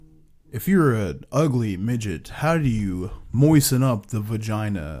If you're an ugly midget, how do you moisten up the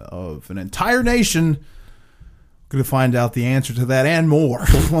vagina of an entire nation? Going to find out the answer to that and more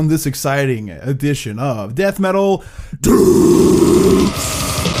on this exciting edition of Death Metal Dudes.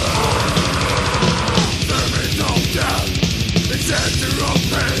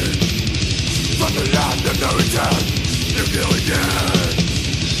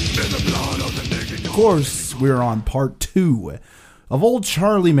 Of course, we're on part 2 of old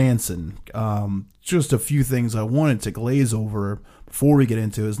Charlie Manson. Just a few things I wanted to glaze over before we get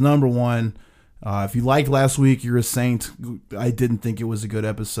into is number one, if you liked last week, you're a saint. I didn't think it was a good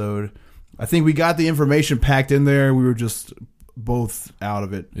episode. I think we got the information packed in there. We were just both out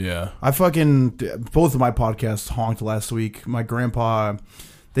of it. Yeah. Both of my podcasts honked last week. My grandpa,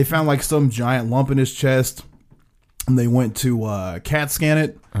 they found like some giant lump in his chest. And they went to CAT scan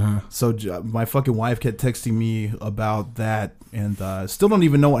it. So my fucking wife kept texting me about that, and still don't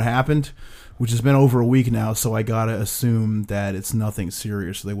even know what happened, which has been over a week now. So I gotta assume that it's nothing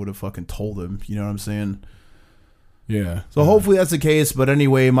serious. They would have fucking told him. You know what I'm saying? Yeah. So hopefully that's the case. But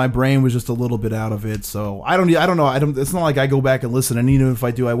anyway, my brain was just a little bit out of it. So I don't know. It's not like I go back and listen. And even if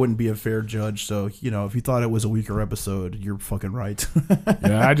I do, I wouldn't be a fair judge. So, you know, if you thought it was a weaker episode, you're fucking right.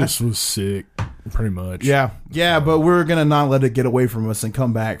 Yeah, I just was sick, pretty much. Yeah. But we're going to not let it get away from us and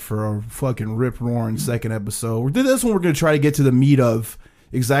come back for a fucking rip-roaring second episode. This one we're going to try to get to the meat of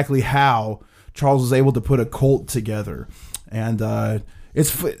exactly how Charles was able to put a cult together. And,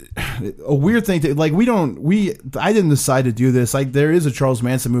 it's a weird thing to like. I didn't decide to do this. Like, there is a Charles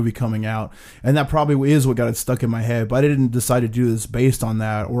Manson movie coming out, and that probably is what got it stuck in my head. But I didn't decide to do this based on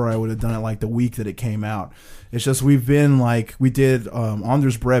that, or I would have done it like the week that it came out. It's just we did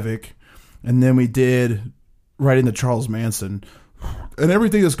Anders Breivik, and then we did right into Charles Manson, and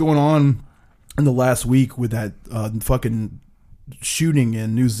everything that's going on in the last week with that fucking shooting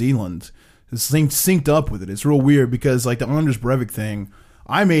in New Zealand. It's synced up with it. It's real weird because like the Anders Breivik thing,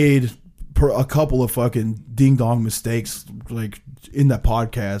 I made a couple of fucking ding dong mistakes like in that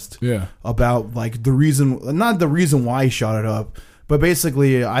podcast. Yeah. About like not the reason why he shot it up, but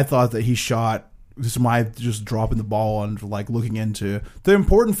basically I thought that he shot. This is my just dropping the ball and like looking into the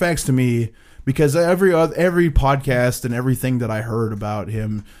important facts to me, because every podcast and everything that I heard about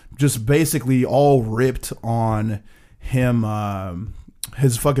him just basically all ripped on him.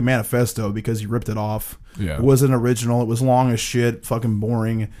 His fucking manifesto, because he ripped it off. Yeah. It wasn't original. It was long as shit, fucking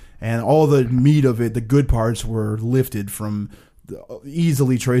boring, and all the meat of it, the good parts, were lifted from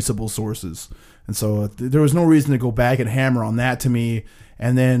easily traceable sources. And so there was no reason to go back and hammer on that to me.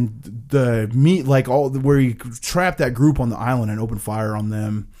 And then the meat, like where he trapped that group on the island and opened fire on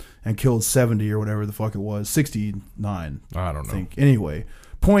them and killed 70 or whatever the fuck it was, 69. I don't know. Anyway,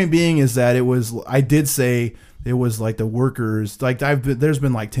 point being is that I did say it was like the workers, like there's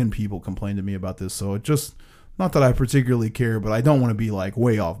been like 10 people complain to me about this. So it just, not that I particularly care, but I don't want to be like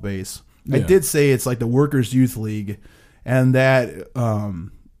way off base. Yeah. I did say it's like the Workers Youth League, and that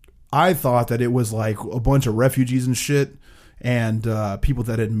I thought that it was like a bunch of refugees and shit, and people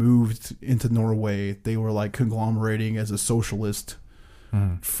that had moved into Norway. They were like conglomerating as a socialist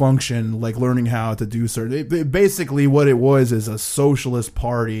function, like learning how to do certain. Basically, what it was is a socialist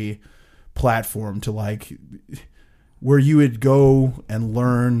party platform to like where you would go and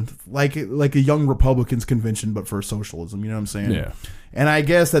learn like a young Republicans convention, but for socialism. You know what I'm saying? Yeah. And I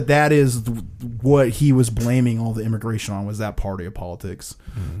guess that is what he was blaming all the immigration on, was that party of politics.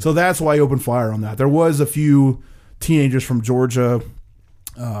 So that's why he opened fire on that. There was a few teenagers from Georgia,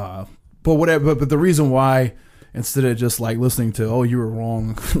 but whatever. But the reason why, instead of just like listening to, oh, you were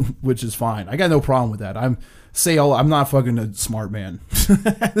wrong, which is fine. I got no problem with that. I'm not fucking a smart man.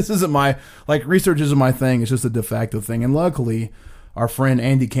 This isn't my, like, research isn't my thing. It's just a de facto thing. And luckily, our friend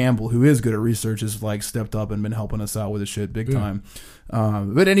Andy Campbell, who is good at research, has like stepped up and been helping us out with this shit big time.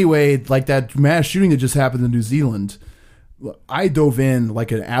 But anyway, like that mass shooting that just happened in New Zealand, I dove in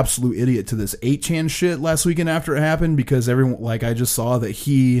like an absolute idiot to this 8chan shit last weekend after it happened, because everyone, like, I just saw that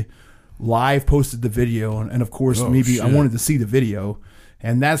he live posted the video, and of course I wanted to see the video,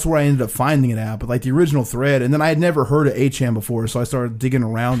 and that's where I ended up finding it at. But like the original thread, and then I had never heard of 8chan before, so I started digging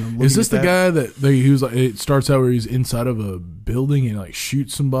around and looking. Is this the guy that he was like, it starts out where he's inside of a building and like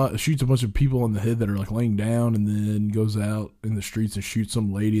shoots a bunch of people on the head that are like laying down, and then goes out in the streets and shoots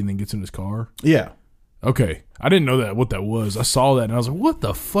some lady and then gets in his car? Yeah. Okay. I didn't know what that was. I saw that and I was like, what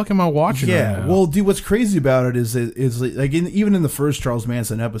the fuck am I watching right now? Well, dude, what's crazy about it is like even in the first Charles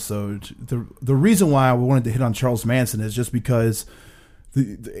Manson episode, the reason why I wanted to hit on Charles Manson is just because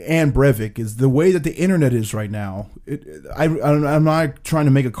Anne Breivik is the way that the internet is right now. I'm not trying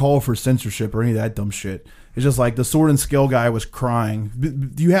to make a call for censorship or any of that dumb shit. It's just like the sword and scale guy was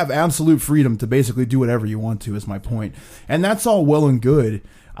crying. You have absolute freedom to basically do whatever you want to, is my point. And that's all well and good.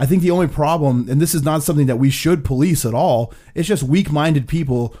 I think the only problem, and this is not something that we should police at all, it's just weak-minded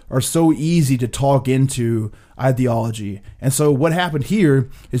people are so easy to talk into ideology. And so what happened here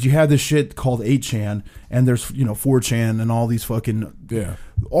is you have this shit called 8chan, and there's, 4chan and all these fucking... Yeah.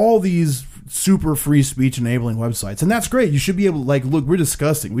 All these super free speech enabling websites. And that's great. You should be able to, look, we're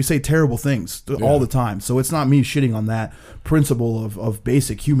disgusting. We say terrible things all the time. So it's not me shitting on that principle of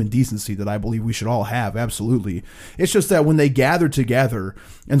basic human decency that I believe we should all have. Absolutely. It's just that when they gather together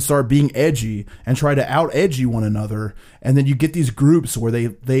and start being edgy and try to out edgy one another, and then you get these groups where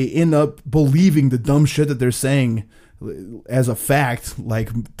they end up believing the dumb shit that they're saying as a fact,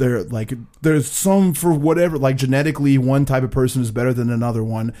 there's some, for whatever, genetically one type of person is better than another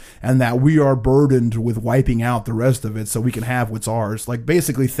one, and that we are burdened with wiping out the rest of it so we can have what's ours,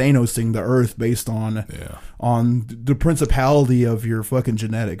 basically Thanosing the earth based on the principality of your fucking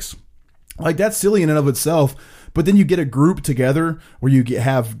genetics. That's silly in and of itself. But then you get a group together where you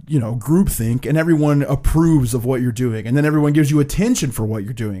have, groupthink, and everyone approves of what you're doing. And then everyone gives you attention for what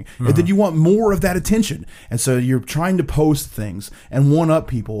you're doing. Uh-huh. And then you want more of that attention. And so you're trying to post things and one-up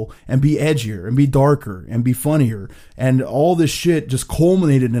people and be edgier and be darker and be funnier. And all this shit just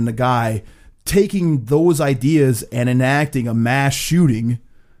culminated in a guy taking those ideas and enacting a mass shooting.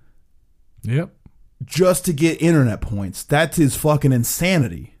 Yep. Just to get internet points. That is fucking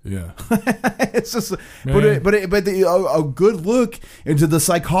insanity. Yeah. It's just, but a good look into the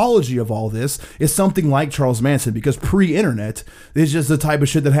psychology of all this is something like Charles Manson, because pre-internet, it's just the type of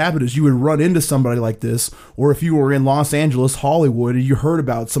shit that happened is you would run into somebody like this, or if you were in Los Angeles, Hollywood, and you heard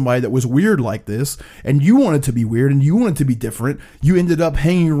about somebody that was weird like this, and you wanted to be weird and you wanted to be different, you ended up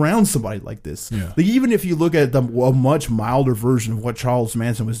hanging around somebody like this. Yeah. Even if you look at a much milder version of what Charles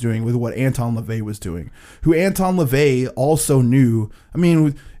Manson was doing with what Anton LaVey was doing, who Anton LaVey also knew,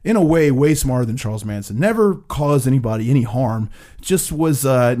 in a way smarter than Charles Manson, never caused anybody any harm, just was,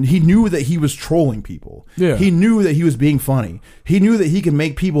 he knew that he was trolling people. Yeah. He knew that he was being funny. He knew that he could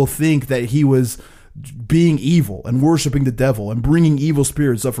make people think that he was being evil and worshiping the devil and bringing evil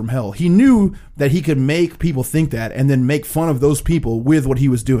spirits up from hell. He knew that he could make people think that and then make fun of those people with what he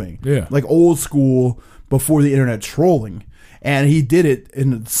was doing. Yeah. Like old school, before the internet trolling. And he did it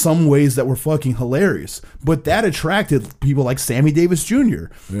in some ways that were fucking hilarious. But that attracted people like Sammy Davis Jr.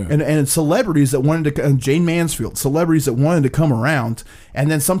 Yeah. and celebrities that wanted to, Jane Mansfield, celebrities that wanted to come around.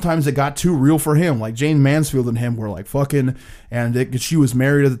 And then sometimes it got too real for him. Like Jane Mansfield and him were fucking, and she was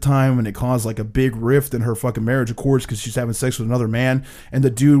married at the time, and it caused a big rift in her fucking marriage, of course, because she's having sex with another man. And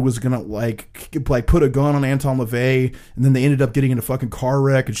the dude was gonna put a gun on Anton LaVey, and then they ended up getting in a fucking car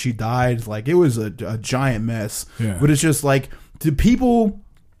wreck, and she died. It was a giant mess. Yeah. But it's just to people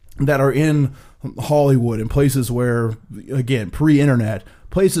that are in Hollywood and places where, again, pre-internet,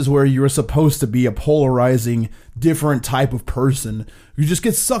 places where you're supposed to be a polarizing, different type of person, you just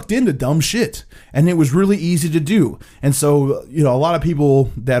get sucked into dumb shit. And it was really easy to do. And so, a lot of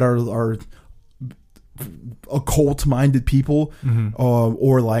people that are occult-minded people,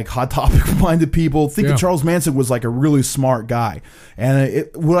 or Hot Topic-minded people think that Charles Manson was a really smart guy. And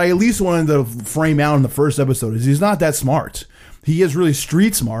what I at least wanted to frame out in the first episode is he's not that smart. He is really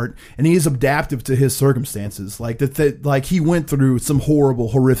street smart, and he is adaptive to his circumstances. He went through some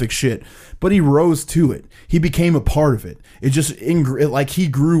horrific shit, but he rose to it. He became a part of it. It just, he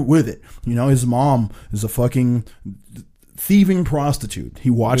grew with it. His mom is a fucking thieving prostitute.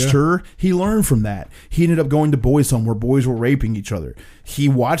 He watched her. He learned from that. He ended up going to boys' home where boys were raping each other. He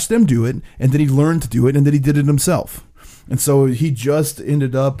watched them do it, and then he learned to do it, and then he did it himself. And so he just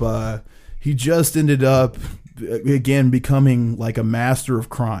ended up again becoming a master of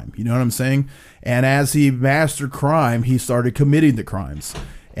crime. You know what I'm saying? And as he mastered crime, he started committing the crimes.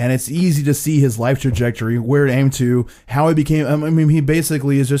 And it's easy to see his life trajectory, where it aimed to, how he became. He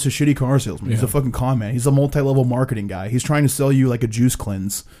basically is just a shitty car salesman. He's a fucking con man. He's a multi-level marketing guy. He's trying to sell you a juice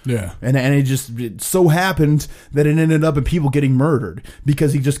cleanse. Yeah. And it so happened that it ended up in people getting murdered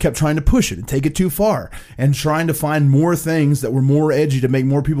because he just kept trying to push it and take it too far and trying to find more things that were more edgy to make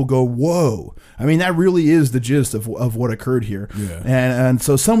more people go, whoa. That really is the gist of what occurred here. Yeah. And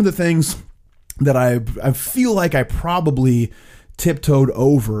so some of the things that I feel like I probably tiptoed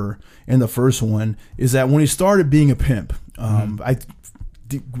over in the first one is that when he started being a pimp,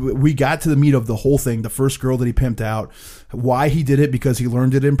 we got to the meat of the whole thing. The first girl that he pimped out, why he did it, because he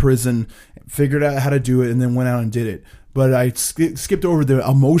learned it in prison, figured out how to do it, and then went out and did it. But I skipped over the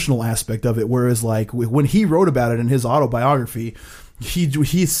emotional aspect of it, whereas when he wrote about it in his autobiography,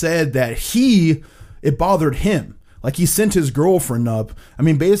 he said that it bothered him. Like, he sent his girlfriend up. I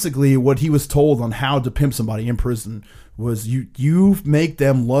mean, basically what he was told on how to pimp somebody in prison was you make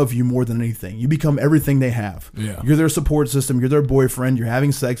them love you more than anything. You become everything they have. Yeah. You're their support system. You're their boyfriend. You're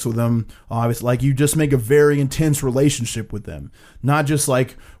having sex with them. It's like you just make a very intense relationship with them. Not just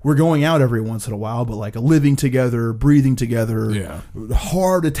like we're going out every once in a while, but like a living together, breathing together,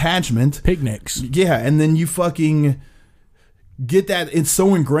 hard attachment. Picnics. Yeah, and then you fucking get that. It's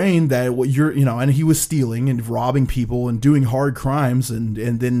so ingrained that what you're, and he was stealing and robbing people and doing hard crimes, and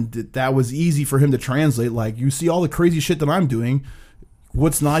then that was easy for him to translate. Like, you see all the crazy shit that I'm doing.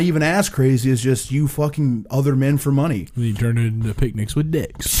 What's not even as crazy is just you fucking other men for money. And he turned it into picnics with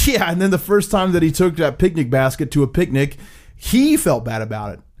dicks. Yeah, and then the first time that he took that picnic basket to a picnic, he felt bad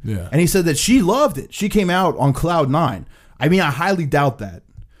about it. Yeah. And he said that she loved it. She came out on cloud 9. I mean, I highly doubt that.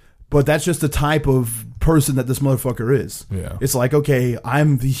 But that's just the type of person that this motherfucker is. Yeah. It's like, okay,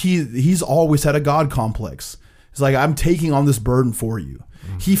 he's always had a God complex. It's like, I'm taking on this burden for you.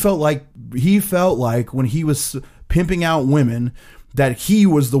 Mm-hmm. He felt like when he was pimping out women that he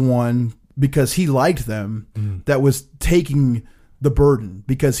was the one, because he liked them, that was taking the burden,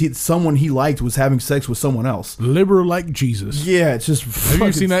 because someone he liked was having sex with someone else. Liberal like Jesus. Yeah, it's just. Have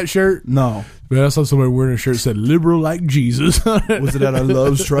you seen that shirt? No. Man, I saw somebody wearing a shirt that said "Liberal like Jesus." Was it at a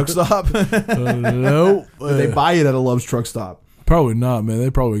Love's truck stop? Nope. Did they buy it at a Love's truck stop? Probably not, man. They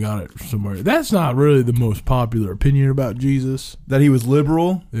probably got it somewhere. That's not really the most popular opinion about Jesus. That he was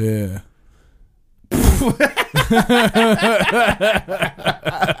liberal? Yeah.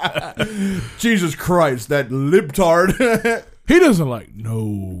 Jesus Christ, that libtard. He doesn't like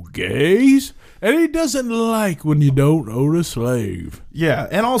no gays, and he doesn't like when you don't own a slave. Yeah,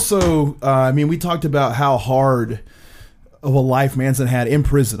 and also, I mean, we talked about how hard of a life Manson had in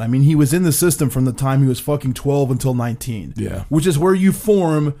prison. I mean, he was in the system from the time he was fucking 12 until 19. Yeah. Which is where you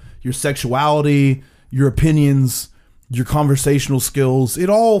form your sexuality, your opinions, your conversational skills. It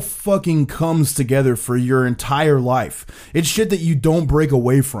all fucking comes together for your entire life. It's shit that you don't break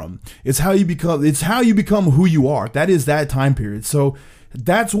away from. It's how you become who you are. That is that time period. So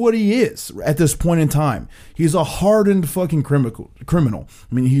that's what he is at this point in time. He's a hardened fucking criminal.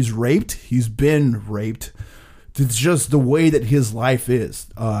 I mean, he's raped. He's been raped. It's just the way that his life is.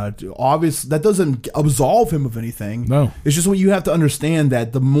 Obvious, that doesn't absolve him of anything. No. It's just what you have to understand,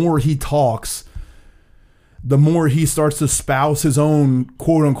 that the more he talks, the more he starts to espouse his own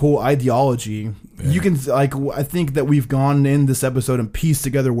quote unquote ideology. Yeah. You can, like, I think that we've gone in this episode and pieced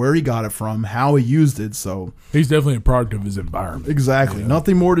together where he got it from, how he used it. So he's definitely a product of his environment. Exactly. Yeah.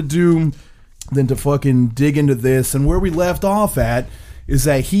 Nothing more to do than to fucking dig into this. And where we left off at is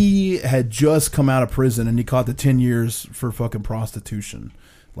that he had just come out of prison and he caught the 10 years for fucking prostitution.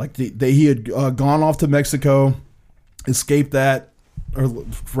 Like, he had gone off to Mexico, escaped that, or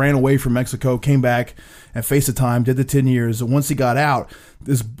ran away from Mexico, came back and faced the time, did the 10 years. And once he got out,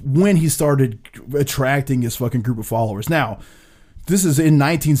 is when he started attracting his fucking group of followers. Now, this is in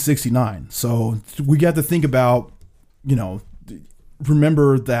 1969. So we got to think about,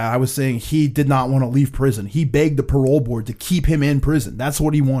 remember that I was saying he did not want to leave prison. He begged the parole board to keep him in prison. That's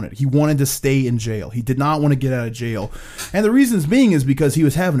what he wanted. He wanted to stay in jail. He did not want to get out of jail. And the reasons being is because he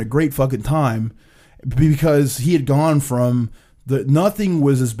was having a great fucking time, because he had gone from nothing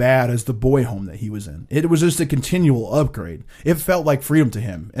was as bad as the boy home that he was in. It was just a continual upgrade. It felt like freedom to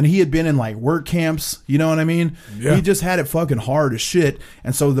him. And he had been in like work camps, you know what I mean? Yeah. He just had it fucking hard as shit.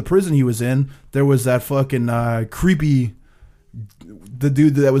 And so the prison he was in, there was that fucking creepy, the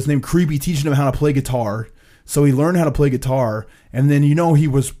dude that was named Creepy, teaching him how to play guitar. So he learned how to play guitar, and then he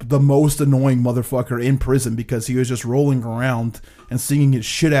was the most annoying motherfucker in prison because he was just rolling around and singing his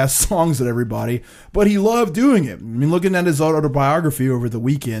shit ass songs at everybody. But he loved doing it. I mean, looking at his autobiography over the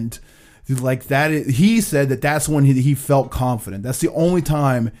weekend, like that, he said that that's when he felt confident. That's the only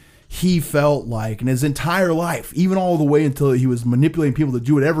time he felt like in his entire life, even all the way until he was manipulating people to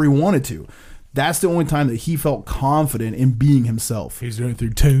do whatever he wanted to. That's the only time that he felt confident in being himself. He's doing it through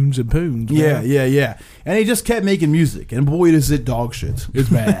tunes and poons. Yeah. And he just kept making music. And boy, is it dog shit. It's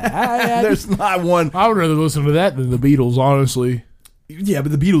bad. There's not one. I would rather listen to that than the Beatles, honestly. Yeah,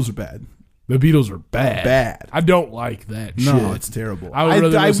 but the Beatles are bad. The Beatles are bad. Bad. I don't like that shit. No, it's terrible. I would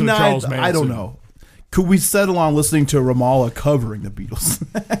rather listen to Charles Manson. I don't know. Could we settle on listening to Ramallah covering the Beatles?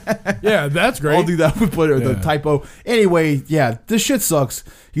 Yeah, that's great. I'll do that with the typo. Anyway, yeah, this shit sucks.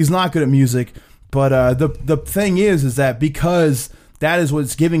 He's not good at music. But the thing is that because that is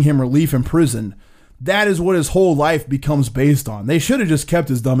what's giving him relief in prison, that is what his whole life becomes based on. They should have just kept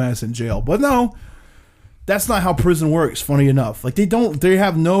his dumbass in jail. But no, that's not how prison works, funny enough. Like, they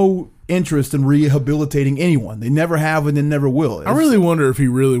have no interest in rehabilitating anyone. They never have and they never will. I really wonder if he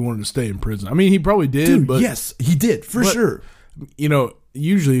really wanted to stay in prison. I mean, he probably did. Dude, but yes, he did, for sure. You know,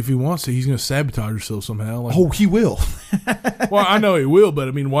 usually if he wants to, he's going to sabotage himself somehow. Like, oh, he will. Well, I know he will, but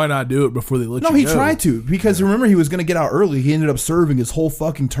I mean, why not do it before they let you go? No, he tried to, because remember, he was going to get out early. He ended up serving his whole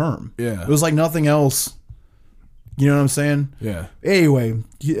fucking term. Yeah. It was like nothing else. You know what I'm saying? Yeah. Anyway.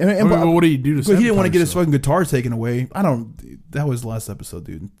 What do you do to But he didn't want to get his fucking guitar taken away. That was the last episode,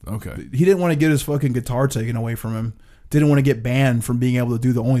 dude. Okay. He didn't want to get his fucking guitar taken away from him. Didn't want to get banned from being able to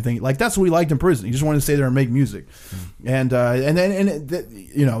do the only thing. Like, that's what he liked in prison. He just wanted to stay there and make music. And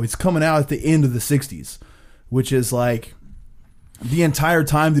you know, it's coming out at the end of the 60s, which is like the entire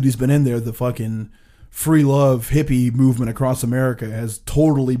time that he's been in there, the fucking free love hippie movement across America has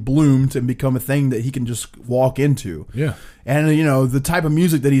totally bloomed and become a thing that he can just walk into. Yeah. And, you know, the type of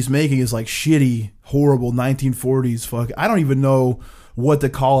music that he's making is like shitty, horrible 1940s fuck. I don't even know what to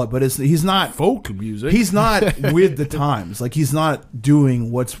call it, but he's not folk music. He's not with the times. Like, he's not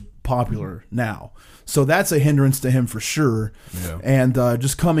doing what's popular now. So that's a hindrance to him for sure. Yeah. And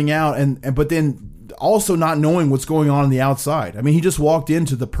just coming out but then also not knowing what's going on the outside. I mean, he just walked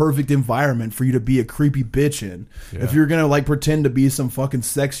into the perfect environment for you to be a creepy bitch in. Yeah. If you're going to like pretend to be some fucking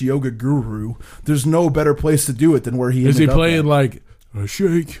sex yoga guru, there's no better place to do it than where he is. He playing like a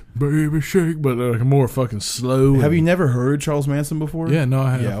shake, baby, shake, but like more fucking slow. Have you never heard Charles Manson before? Yeah, no,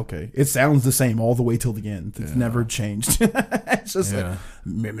 I have. Yeah, okay. It sounds the same all the way till the end. It's never changed. It's just like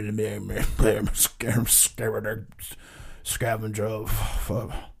scavenger of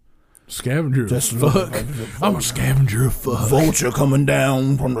fuck. Scavenger of fuck. I'm a scavenger of fuck. Vulture coming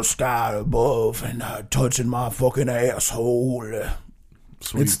down from the sky above and touching my fucking asshole.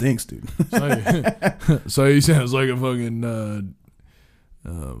 Sweet. It stinks, dude. So he sounds like a fucking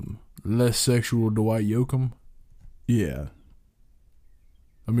less sexual Dwight Yoakam. Yeah.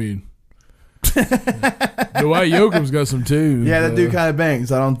 I mean, Dwight Yoakam's got some too. Yeah, that dude kind of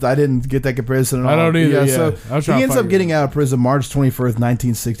bangs. I didn't get that comparison at all. I don't either. Yeah. So he ends up getting out of prison March 21st,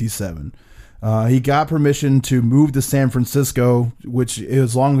 1967. He got permission to move to San Francisco, which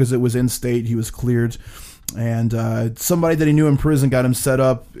as long as it was in state, he was cleared. And somebody that he knew in prison got him set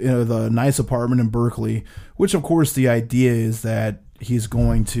up in the nice apartment in Berkeley, which of course the idea is that he's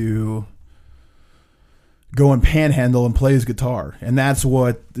going to go and panhandle and play his guitar. And that's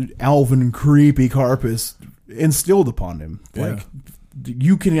what Alvin Creepy Karpis instilled upon him. Yeah. Like,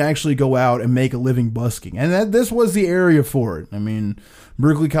 you can actually go out and make a living busking. And this was the area for it. I mean,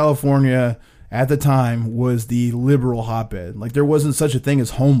 Berkeley, California at the time was the liberal hotbed. Like, there wasn't such a thing as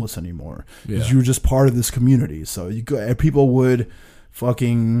homeless anymore. Yeah. You were just part of this community. So people would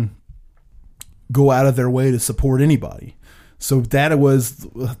fucking go out of their way to support anybody. So that was,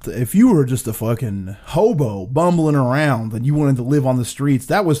 if you were just a fucking hobo bumbling around and you wanted to live on the streets,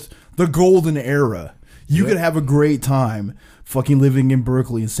 that was the golden era. You could have a great time fucking living in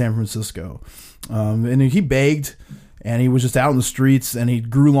Berkeley and San Francisco. And he begged, and he was just out in the streets, and he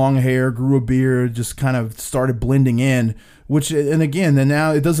grew long hair, grew a beard, just kind of started blending in. And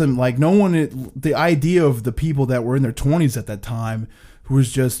now it doesn't, like, no one, the idea of the people that were in their 20s at that time who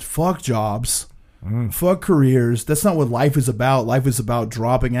was just fuck jobs. Fuck careers. That's not what life is about. Life is about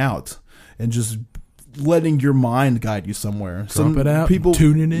dropping out and just letting your mind guide you somewhere. Drop it out,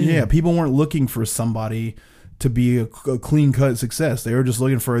 tuning in. Yeah, people weren't looking for somebody to be a clean-cut success. They were just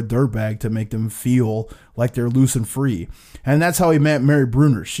looking for a dirtbag to make them feel like they're loose and free. And that's how he met Mary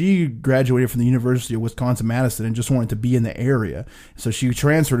Bruner. She graduated from the University of Wisconsin-Madison and just wanted to be in the area. So she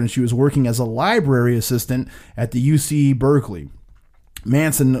transferred, and she was working as a library assistant at the UC Berkeley.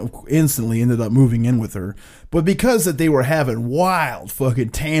 Manson instantly ended up moving in with her, but because that they were having wild fucking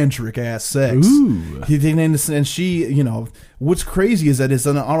tantric ass sex, he didn't. And she, you know, what's crazy is that it's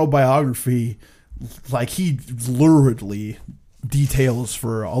an autobiography. Like, he luridly details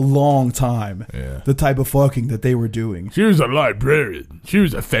for a long time the type of fucking that they were doing. She was a librarian. She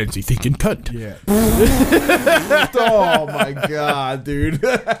was a fancy thinking cunt. Yeah. Oh my god, dude.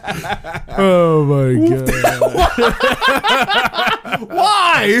 Oh my god.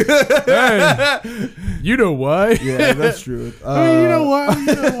 Why? Hey, you know why? Yeah, that's true. You know why?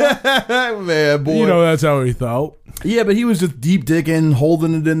 Man, boy. You know that's how he thought. Yeah, but he was just deep digging,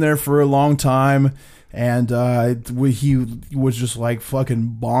 holding it in there for a long time. And he was just like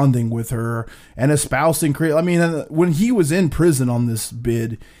fucking bonding with her and espousing. I mean, when he was in prison on this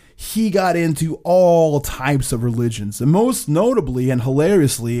bid, he got into all types of religions. And most notably and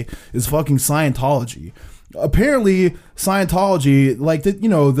hilariously is fucking Scientology. Apparently, Scientology, like,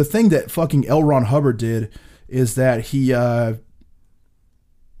 the thing that fucking L. Ron Hubbard did is that he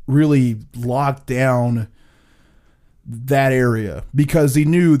really locked down that area because he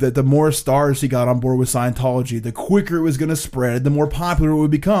knew that the more stars he got on board with Scientology, the quicker it was going to spread, the more popular it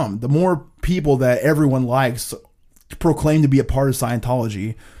would become. The more people that everyone likes proclaim to be a part of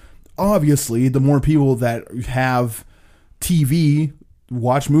Scientology, obviously, the more people that have TV,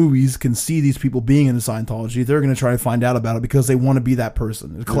 watch movies, can see these people being into Scientology, they're going to try to find out about it because they want to be that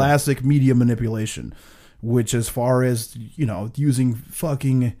person. Classic media manipulation, which as far as, using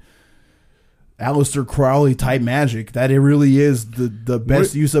fucking Aleister Crowley type magic, that it really is the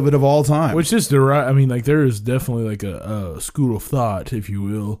best use of it of all time. Which is there is definitely like a school of thought, if you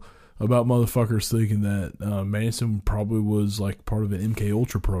will, about motherfuckers thinking that Manson probably was like part of an MK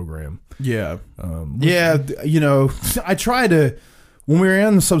Ultra program. Yeah. I try to, when we were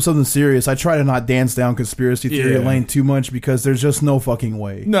in something serious, I try to not dance down conspiracy theory lane too much because there's just no fucking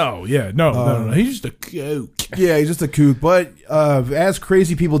way. No. He's just a kook. Yeah, he's just a kook. But as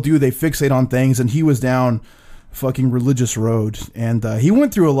crazy people do, they fixate on things, and he was down fucking religious road, and he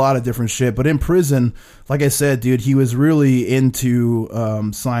went through a lot of different shit. But in prison, like I said, dude, he was really into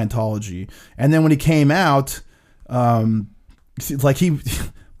Scientology. And then when he came out,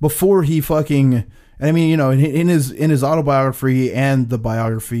 before he fucking, I mean, in his autobiography and the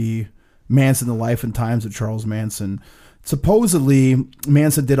biography Manson: The Life and Times of Charles Manson, supposedly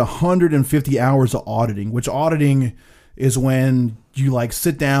Manson did 150 hours of auditing, which auditing is when you like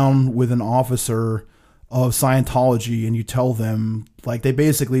sit down with an officer of Scientology and you tell them, like, they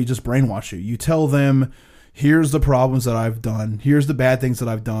basically just brainwash you. You tell them, here's the problems that I've done. Here's the bad things that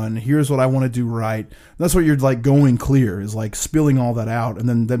I've done. Here's what I want to do right. That's what you're like going clear, is like spilling all that out and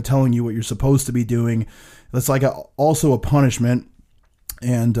then them telling you what you're supposed to be doing. That's like also a punishment.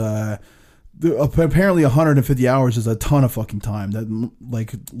 And apparently 150 hours is a ton of fucking time. That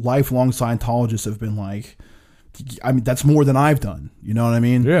like lifelong Scientologists have been like, I mean, that's more than I've done. You know what I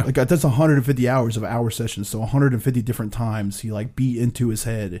mean? Yeah. Like that's 150 hours of hour sessions. So 150 different times he like beat into his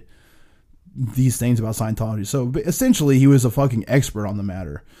head these things about Scientology. So essentially he was a fucking expert on the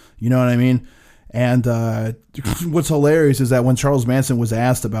matter. You know what I mean? And what's hilarious is that when Charles Manson was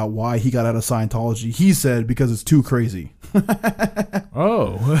asked about why he got out of Scientology, he said, because it's too crazy.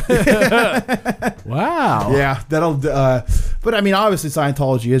 Oh. Wow. Yeah. But I mean, obviously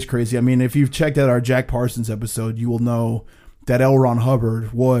Scientology is crazy. I mean, if you've checked out our Jack Parsons episode, you will know that L. Ron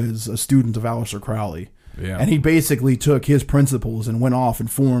Hubbard was a student of Aleister Crowley. Yeah. And he basically took his principles and went off and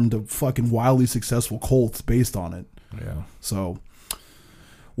formed a fucking wildly successful cult based on it. Yeah. So,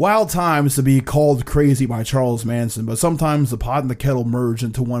 wild times to be called crazy by Charles Manson, but sometimes the pot and the kettle merge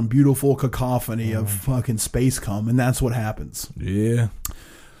into one beautiful cacophony of fucking space cum, and that's what happens. Yeah.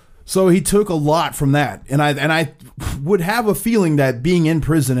 So he took a lot from that, and I would have a feeling that being in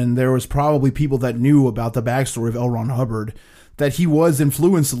prison, and there was probably people that knew about the backstory of L. Ron Hubbard, that he was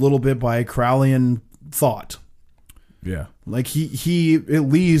influenced a little bit by Crowleyan thought. Yeah. Like he at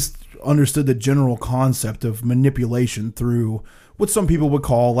least understood the general concept of manipulation through what some people would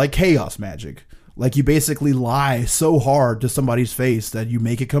call like chaos magic. Like you basically lie so hard to somebody's face that you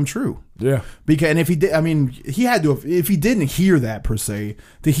make it come true. Yeah. And if he did, I mean, he had to, if he didn't hear that per se,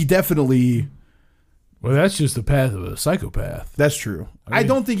 then he definitely. Well, that's just the path of a psychopath. That's true. I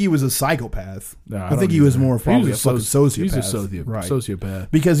don't think he was a psychopath. No, I think he was more probably a fucking sociopath. He's a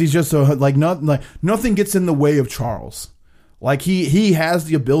sociopath. Because he's just so like nothing gets in the way of Charles. Like he has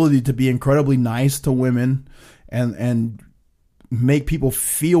the ability to be incredibly nice to women and make people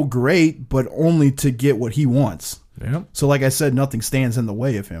feel great, but only to get what he wants. Yeah. So like I said, nothing stands in the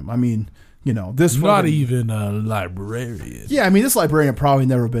way of him. I mean, this not even a librarian. Yeah, I mean, this librarian probably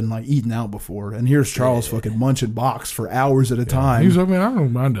never been like eaten out before, and here's Charles fucking munching box for hours at a time. He's like, man, I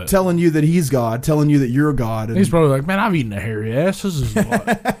don't mind that. Telling you that he's God, telling you that you're God. And he's probably like, man, I've eaten a hairy ass. This is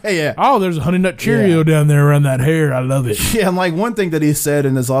what? Yeah. Oh, there's a Honey Nut Cheerio down there around that hair. I love it. Yeah, and like one thing that he said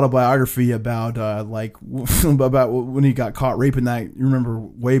in his autobiography about about when he got caught raping that, you remember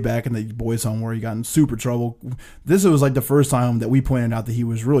way back in the boys' home where he got in super trouble. This was like the first time that we pointed out that he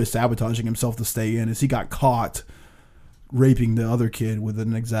was really sabotaging himself to stay in, is he got caught raping the other kid with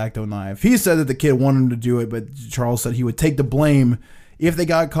an X-Acto knife. He said that the kid wanted him to do it, but Charles said he would take the blame if they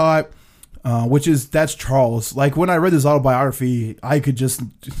got caught, that's Charles. Like when I read his autobiography, I could just,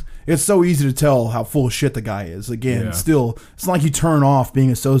 it's so easy to tell how full of shit the guy is. Again, still, it's not like you turn off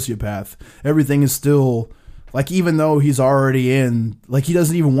being a sociopath. Everything is still, like, even though he's already in, like, he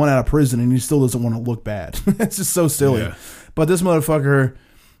doesn't even want out of prison and he still doesn't want to look bad. It's just so silly. Yeah. But this motherfucker,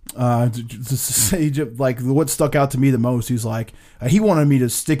 to say, like, what stuck out to me the most, he's like, he wanted me to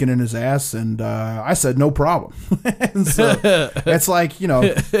stick it in his ass, and I said no problem. And so it's like,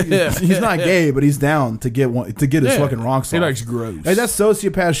 he's not gay, but he's down to get his fucking rocks off. He likes gross. And that's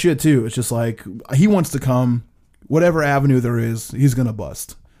sociopath shit too. It's just like he wants to come whatever avenue there is, he's gonna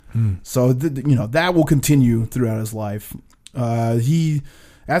bust. So that will continue throughout his life.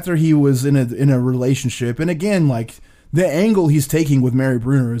 After he was in a relationship, and again, like the angle he's taking with Mary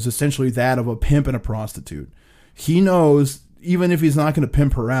Bruner is essentially that of a pimp and a prostitute. He knows, even if he's not going to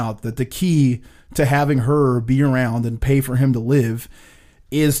pimp her out, that the key to having her be around and pay for him to live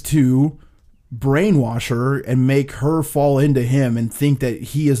is to brainwash her and make her fall into him and think that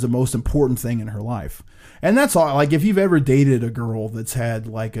he is the most important thing in her life. And that's all. Like, if you've ever dated a girl that's had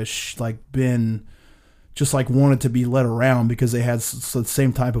like been just like wanted to be led around because they had the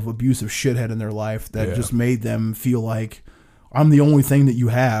same type of abusive shithead in their life that just made them feel like, I'm the only thing that you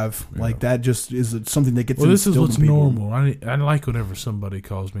have. Yeah. Like, that just is something that gets this is what's normal. I like whenever somebody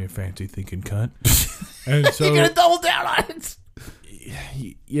calls me a fancy thinking cunt. And so you're gonna double down on it.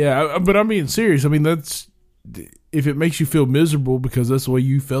 Yeah, but I'm being serious. I mean, that's, if it makes you feel miserable because that's the way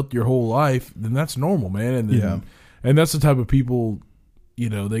you felt your whole life, then that's normal, man. And then, and that's the type of people,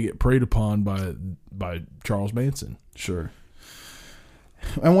 they get preyed upon by Charles Manson. Sure.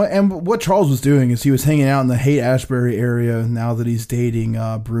 And what Charles was doing is he was hanging out in the Haight-Ashbury area now that he's dating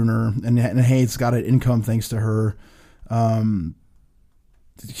Bruner, and Haight's got an income thanks to her.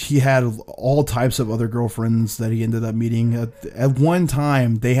 He had all types of other girlfriends that he ended up meeting. At one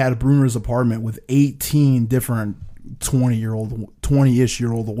time, they had Bruner's apartment with 18 different 20-ish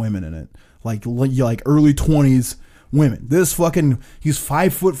year old women in it, like early 20s women. He's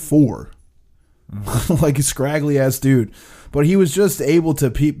 5'4", like a scraggly ass dude. But he was just able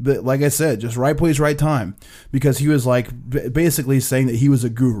to like I said, just right place, right time, because he was like basically saying that he was a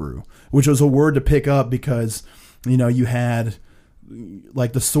guru, which was a word to pick up because, you had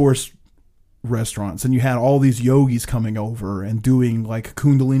like the Source restaurants and you had all these yogis coming over and doing like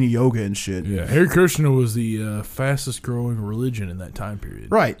Kundalini yoga and shit. Yeah, Hare Krishna was the fastest growing religion in that time period.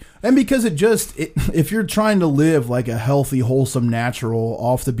 Right. And because if you're trying to live like a healthy, wholesome, natural,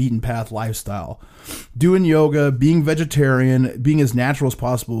 off the beaten path lifestyle, doing yoga, being vegetarian, being as natural as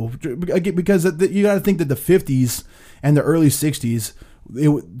possible, because you got to think that the 50s and the early 60s,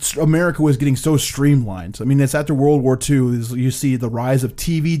 America was getting so streamlined. I mean, it's after World War II. You see the rise of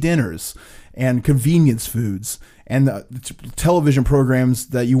TV dinners and convenience foods and the television programs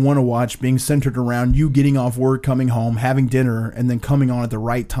that you want to watch being centered around you getting off work, coming home, having dinner, and then coming on at the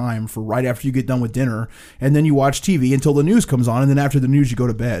right time for right after you get done with dinner. And then you watch TV until the news comes on. And then after the news, you go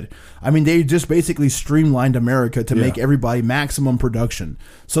to bed. I mean, they just basically streamlined America to make everybody maximum production.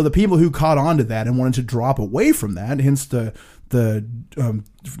 So the people who caught on to that and wanted to drop away from that, hence the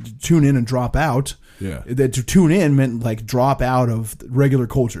tune in and drop out. Yeah. That to tune in meant like drop out of regular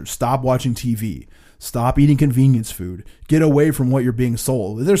culture. Stop watching TV. Stop eating convenience food. Get away from what you're being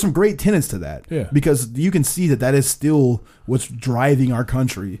sold. There's some great tenets to that. Yeah. Because you can see that is still what's driving our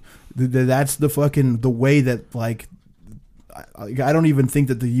country. That's the way that like, I don't even think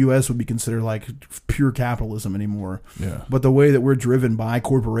that the U.S. would be considered like pure capitalism anymore. Yeah. But the way that we're driven by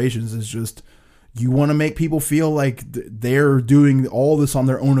corporations is just, you want to make people feel like they're doing all this on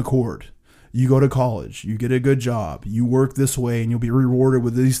their own accord. You go to college, you get a good job, you work this way, and you'll be rewarded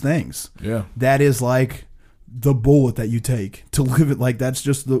with these things. Yeah. That is like the bullet that you take to live it. Like, that's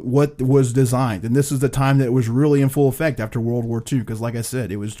just what was designed. And this is the time that it was really in full effect after World War II. Because like I said,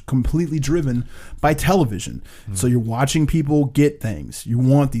 it was completely driven by television. So you're watching people get things. You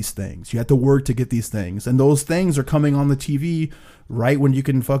want these things. You have to work to get these things. And those things are coming on the TV right when you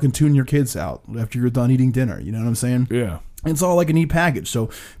can fucking tune your kids out after you're done eating dinner. You know what I'm saying? Yeah. It's all like a neat package. So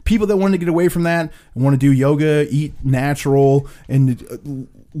people that want to get away from that, want to do yoga, eat natural, and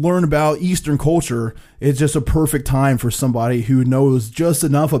learn about Eastern culture, it's just a perfect time for somebody who knows just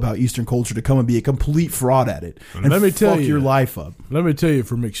enough about Eastern culture to come and be a complete fraud at it and let me tell you, your life up. Let me tell you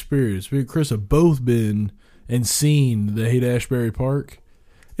from experience, me and Chris have both been and seen the Haight-Ashbury Park.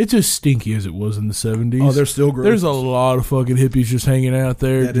 It's as stinky as it was in the 70s. Oh, they're still gross. There's a lot of fucking hippies just hanging out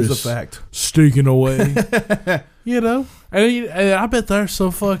there. That is a fact. Stinking away. And I bet there's some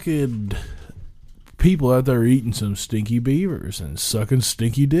fucking people out there eating some stinky beavers and sucking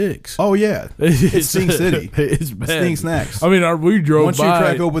stinky dicks. Oh, yeah. It's Stink City. It's bad. Stink snacks. I mean, we drove Once by. Once you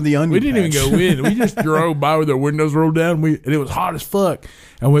crack open the onion we didn't patch. even go in. We just drove by with our windows rolled down, and it was hot as fuck.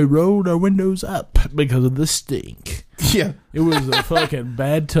 And we rolled our windows up because of the stink. Yeah. It was a fucking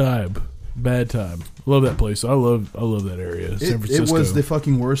bad time. Bad time. Love that place. I love that area. San Francisco. It was the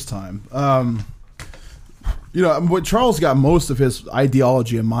fucking worst time. What Charles got most of his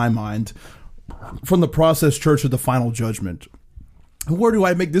ideology in my mind from the Process Church of the Final Judgment. Where do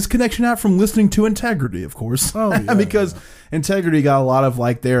I make this connection out? From listening to Integrity, of course. Oh, yeah, because Integrity got a lot of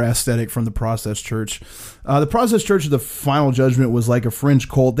like their aesthetic from the Process Church. The Process Church of the Final Judgment was like a fringe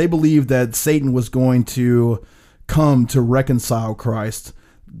cult. They believed that Satan was going to come to reconcile Christ.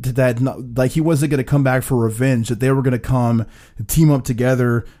 That like he wasn't going to come back for revenge, that they were going to come and team up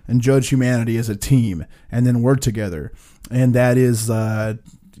together and judge humanity as a team and then work together. And that is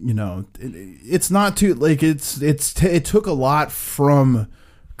it's not too like it took a lot from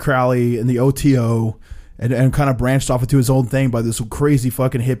Crowley and the OTO and kind of branched off into his own thing by this crazy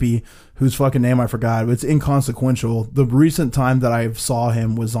fucking hippie whose fucking name I forgot, but it's inconsequential. The recent time that I saw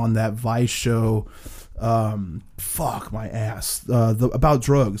him was on that Vice show. Fuck my ass. About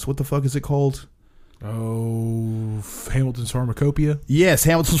drugs. What the fuck is it called? Oh, Hamilton's Pharmacopoeia? Yes,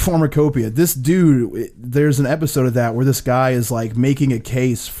 Hamilton's Pharmacopoeia. This dude, there's an episode of that where this guy is like making a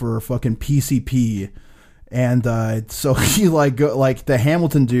case for fucking PCP. And so he like the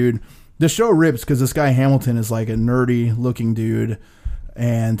Hamilton dude, the show rips because this guy Hamilton is like a nerdy looking dude.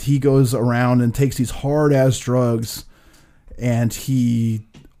 And he goes around and takes these hard ass drugs. And he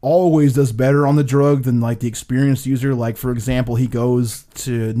always does better on the drug than like the experienced user. Like, for example, he goes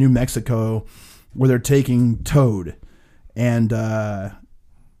to New Mexico where they're taking toad, and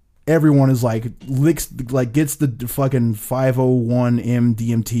everyone is like gets the fucking 501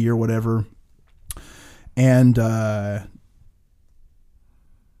 DMT or whatever, and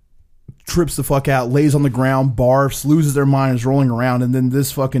trips the fuck out, lays on the ground, barfs, loses their mind, is rolling around, and then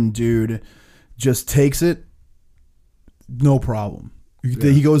this fucking dude just takes it, no problem.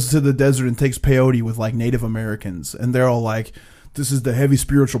 Yeah. He goes to the desert and takes peyote with like Native Americans, and they're all like, this is the heavy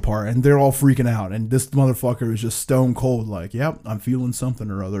spiritual part, and they're all freaking out, and this motherfucker is just stone cold like, yep, I'm feeling something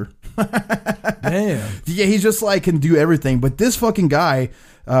or other. Damn. Yeah, he just like can do everything. But this fucking guy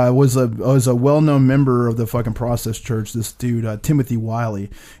was a well-known member of the fucking Process Church, this dude Timothy Wiley.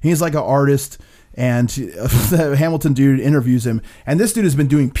 He's like an artist. And the Hamilton dude interviews him, and this dude has been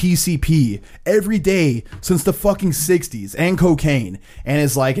doing PCP every day since the fucking 60s and cocaine, and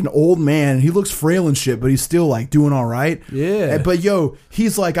is like an old man. He looks frail and shit, but he's still like doing all right. Yeah. But yo,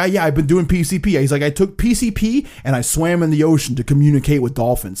 he's like, I've been doing PCP. He's like, I took PCP and I swam in the ocean to communicate with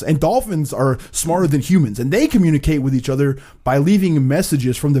dolphins, and dolphins are smarter than humans, and they communicate with each other by leaving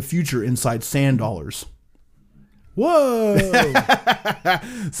messages from the future inside sand dollars. Whoa.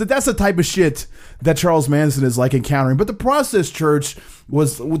 So that's the type of shit that Charles Manson is like encountering. But the Process Church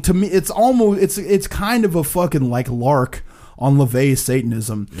was, to me, it's kind of a fucking like lark on LaVey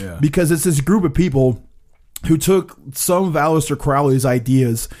Satanism. Yeah. Because it's this group of people who took some of Aleister Crowley's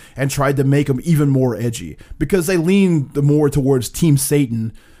ideas and tried to make them even more edgy, because they lean more towards Team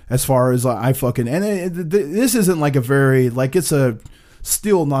Satan as far as this isn't like a very, like, it's a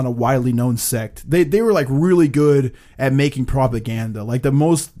still not a widely known sect. They were like really good at making propaganda. Like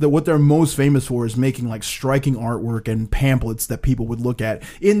what they're most famous for is making like striking artwork and pamphlets that people would look at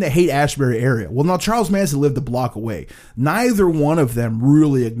in the Haight-Ashbury area. Well, now Charles Manson lived a block away. Neither one of them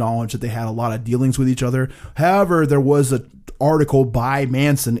really acknowledged that they had a lot of dealings with each other. However, there was an article by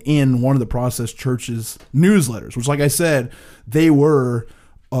Manson in one of the Process Church's newsletters, which, like I said, they were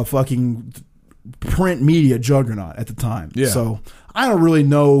a fucking print media juggernaut at the time. Yeah. So I don't really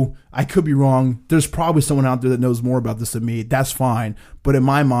know. I could be wrong. There's probably someone out there that knows more about this than me. That's fine. But in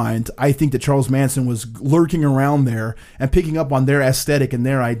my mind, I think that Charles Manson was lurking around there and picking up on their aesthetic and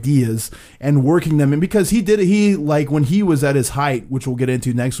their ideas and working them. And because he like when he was at his height, which we'll get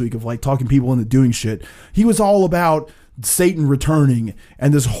into next week, of like talking people into doing shit, he was all about Satan returning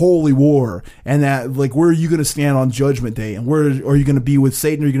and this holy war, and that like, where are you going to stand on Judgment Day, and where are you going to be with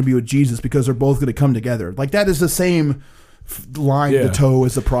Satan, or are you going to be with Jesus, because they're both going to come together. Like, that is the same line to toe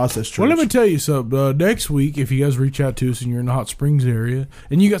as the Process Church. Well, let me tell you something. Next week, if you guys reach out to us and you're in the Hot Springs area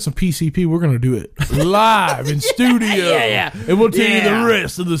and you got some PCP, we're going to do it live in studio. Yeah. And we'll tell you the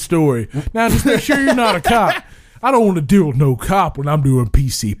rest of the story. Now, just make sure you're not a cop. I don't want to deal with no cop when I'm doing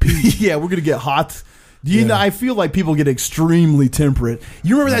PCP. Yeah, we're going to get hot. You know, I feel like people get extremely temperate.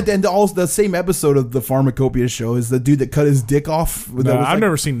 You remember that? And also the same episode of the Pharmacopoeia show is the dude that cut his dick off. No, I've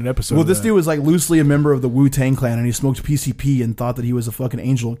never seen an episode. Well, this dude was like loosely a member of the Wu-Tang Clan, and he smoked PCP and thought that he was a fucking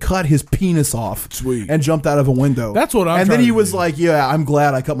angel, and cut his penis off. Sweet. And jumped out of a window. That's what I'm. And then he was like, "Yeah, I'm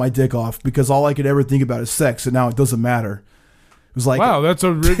glad I cut my dick off, because all I could ever think about is sex, and now it doesn't matter." It was like, wow, that's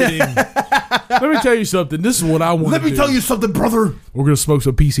a riveting. Let me tell you something. This is what I want. Let me tell you something, brother. We're gonna smoke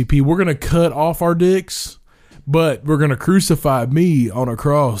some PCP. We're gonna cut off our dicks, but we're going to crucify me on a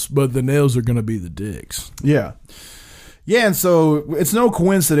cross, but the nails are going to be the dicks. Yeah. Yeah, and so it's no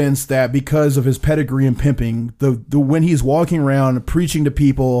coincidence that because of his pedigree and pimping, the when he's walking around preaching to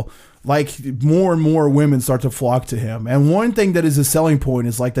people like more and more women start to flock to him. And one thing that is a selling point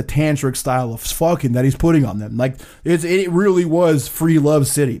is like the tantric style of fucking that he's putting on them. Like it really was free love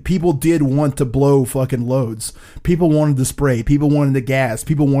city. People did want to blow fucking loads. People wanted to spray. People wanted to gas.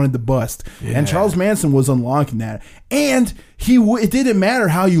 People wanted to bust. Yeah. And Charles Manson was unlocking that. And it didn't matter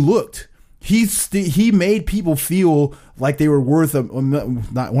how you looked. He made people feel like they were worth when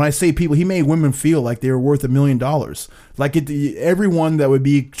I say people, he made women feel like they were worth $1 million. Like everyone that would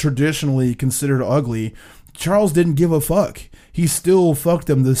be traditionally considered ugly, Charles didn't give a fuck. He still fucked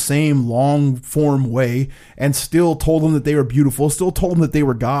them the same long form way and still told them that they were beautiful, still told them that they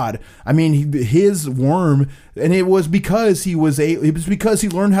were God. I mean, his worm, and it was because he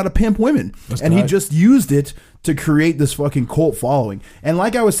learned how to pimp women. That's and tight. He just used it to create this fucking cult following. And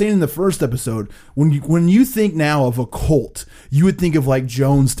like I was saying in the first episode, when you think now of a cult, you would think of like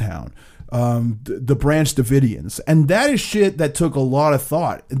Jonestown, the Branch Davidians, and that is shit that took a lot of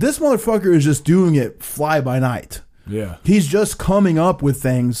thought. This motherfucker is just doing it fly by night. Yeah, he's just coming up with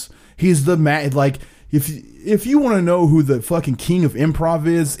things. He's the like if you want to know who the fucking king of improv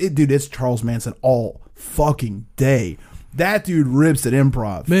is, dude, it's Charles Manson all fucking day. That dude rips at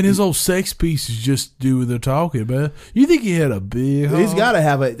improv. Man, his old sex pieces just do the talking, man. You think he had a big home? He's got to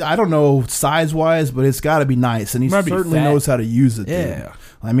have I don't know size-wise, but it's got to be nice. And he certainly knows how to use it, yeah. Dude.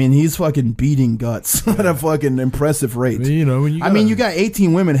 I mean, he's fucking beating guts at a fucking impressive rate. You know, you got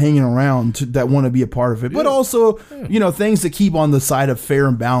 18 women hanging around that want to be a part of it, but also, things to keep on the side of fair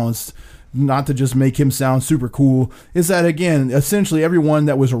and balanced. Not to just make him sound super cool, is that, again, essentially everyone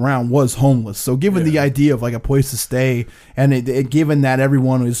that was around was homeless. So given the idea of like a place to stay, and given that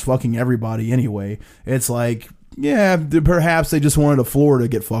everyone is fucking everybody anyway, it's like, yeah, perhaps they just wanted a floor to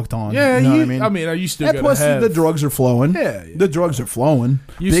get fucked on. Yeah, you know what I mean? You still gotta plus have... the drugs are flowing. Yeah. The drugs are flowing.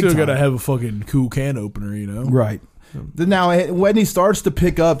 You still gotta have a fucking cool can opener, you know? Right. Now, when he starts to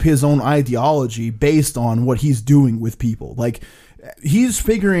pick up his own ideology based on what he's doing with people, like... He's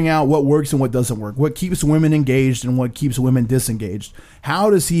figuring out what works and what doesn't work, what keeps women engaged and what keeps women disengaged. How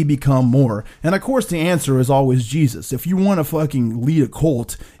does he become more? And of course, the answer is always Jesus. If you want to fucking lead a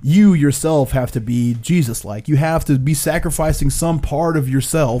cult, you yourself have to be Jesus-like. You have to be sacrificing some part of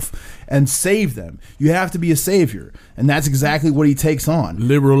yourself and save them. You have to be a savior. And that's exactly what he takes on.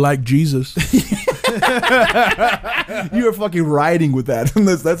 Liberal like Jesus. You are fucking riding with that.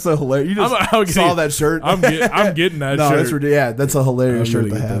 That's a hilarious. You just saw that shirt. I'm getting that shirt. That's a hilarious shirt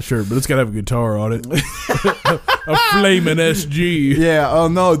to have. That shirt, but it's got to have a guitar on it. A flaming SG. Yeah. Oh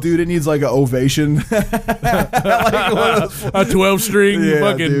no, dude! It needs like an ovation. Like a 12-string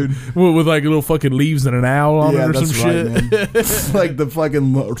fucking with like little fucking leaves and an owl on it or some shit. Man. Like the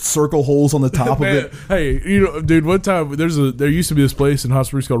fucking circle holes on the top of it. Hey, dude. One time there used to be this place in Hot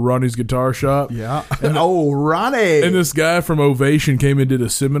Springs called Ronnie's Guitar Shop. Yeah. And Ronnie. And this guy from Ovation came and did a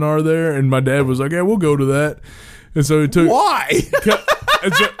seminar there, and my dad was like, "Yeah, we'll go to that." And so it took. Why?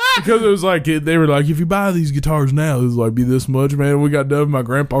 Because it was like they were like, if you buy these guitars now, it was like be this much, man. We got done. My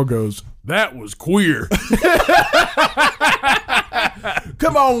grandpa goes, "That was queer."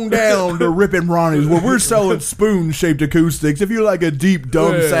 Come on down to Rippin' Ronnie's, where we're selling spoon-shaped acoustics. If you like a deep,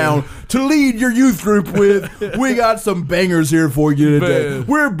 dumb sound to lead your youth group with, we got some bangers here for you today. Man.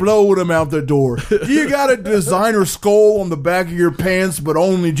 We're blowing them out the door. You got a designer skull on the back of your pants, but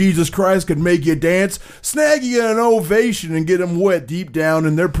only Jesus Christ can make you dance? Snag you an ovation and get them wet deep down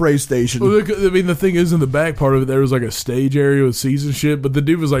in their praise station. Well, I mean, the thing is, in the back part of it, there was like a stage area with seats and shit, but the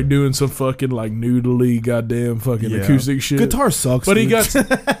dude was like doing some fucking like noodly goddamn fucking acoustic shit. Guitar sucks, but he got.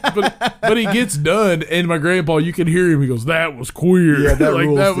 But he gets done, and my grandpa, you can hear him. He goes, "That was queer." Yeah, that like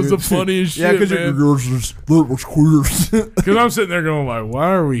rules, that was dude. the funniest yeah, shit, man. That was queer. Because I'm sitting there going, like,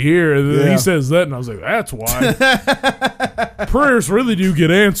 "Why are we here?" And then he says that, and I was like, "That's why." Prayers really do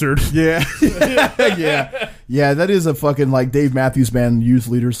get answered. Yeah, yeah. That is a fucking like Dave Matthews Band youth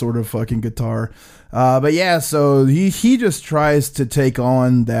leader sort of fucking guitar. But yeah, so he just tries to take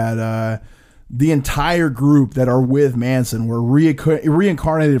on that. The entire group that are with Manson were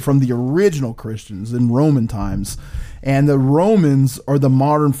reincarnated from the original Christians in Roman times. And the Romans are the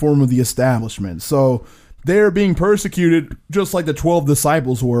modern form of the establishment. So they're being persecuted just like the 12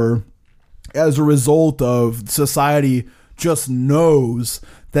 disciples were as a result of society just knows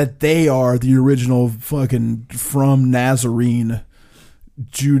that they are the original fucking from Nazarene,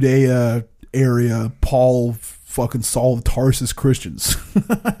 Judea area, Paul fucking Saul of Tarsus Christians.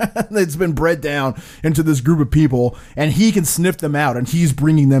 It's been bred down into this group of people, and he can sniff them out, and he's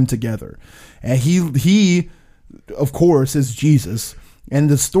bringing them together. And he of course is Jesus, And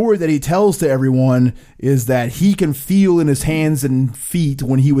the story that he tells to everyone is that he can feel in his hands and feet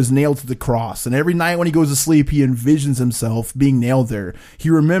when he was nailed to the cross. And every night when he goes to sleep, he envisions himself being nailed there. He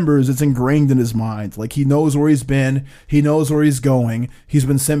remembers, it's ingrained in his mind. Like, he knows where he's been. He knows where he's going. He's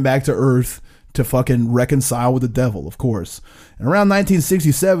been sent back to earth to fucking reconcile with the devil, of course. And around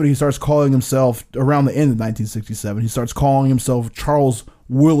 1967, he starts calling himself, around the end of 1967, he starts calling himself Charles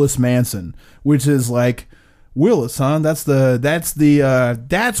Willis Manson, which is like, Willis, huh? That's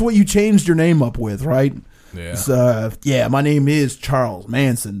what you changed your name up with, right? Yeah. My name is Charles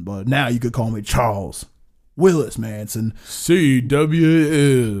Manson, but now you could call me Charles Willis Manson.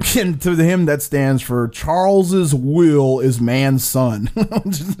 CWS. And to him, that stands for Charles's will is man's son.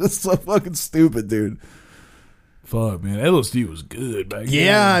 That's so fucking stupid, dude. Fuck, man. LSD was good back then.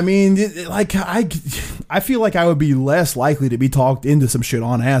 Yeah, I mean, I feel like I would be less likely to be talked into some shit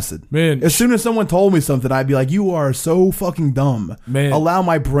on acid. Man. As soon as someone told me something, I'd be like, you are so fucking dumb. Man. Allow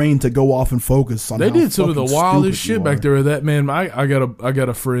my brain to go off and focus on They how did some of the fucking wildest stupid shit you are. back there with that, man. I got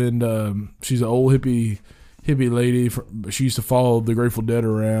a friend, she's an old hippie lady. She used to follow the Grateful Dead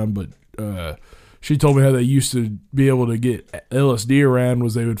around, but she told me how they used to be able to get LSD around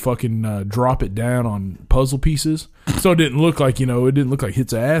was they would fucking drop it down on puzzle pieces, so it didn't look like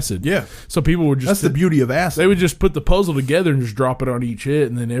hits of acid. Yeah. So people would just That's the beauty of acid. They would just put the puzzle together and just drop it on each hit,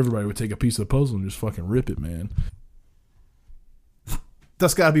 and then everybody would take a piece of the puzzle and just fucking rip it, man.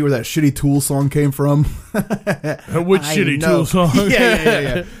 That's got to be where that shitty Tool song came from. Which shitty Tool song?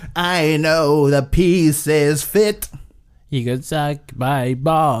 Yeah. I know the pieces fit. You could suck my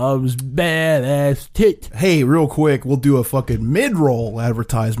mom's badass tit. Hey, real quick, we'll do a fucking mid-roll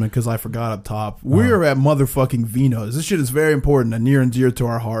advertisement because I forgot up top. We're at motherfucking Vino's. This shit is very important and near and dear to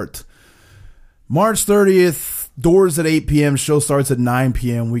our heart. March 30th, doors at 8 p.m., show starts at 9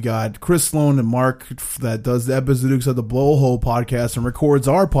 p.m. We got Chris Sloan and Mark that does the episodes of the Blowhole podcast and records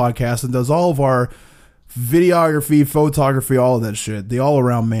our podcast and does all of our videography, photography, all of that shit. The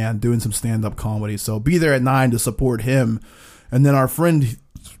all-around man doing some stand-up comedy. So be there at 9 to support him. And then our friend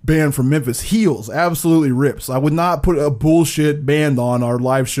band from Memphis, Heels, absolutely rips. I would not put a bullshit band on our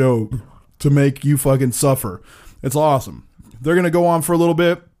live show to make you fucking suffer. It's awesome. They're going to go on for a little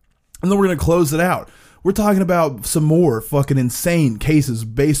bit, and then we're going to close it out. We're talking about some more fucking insane cases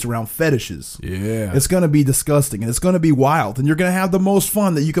based around fetishes. Yeah. It's going to be disgusting, and it's going to be wild, and you're going to have the most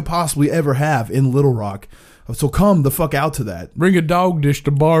fun that you could possibly ever have in Little Rock. So come the fuck out to that. Bring a dog dish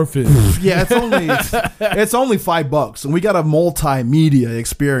to Barfish. Yeah, it's only $5, and we got a multimedia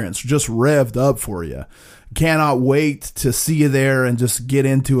experience just revved up for you. Cannot wait to see you there and just get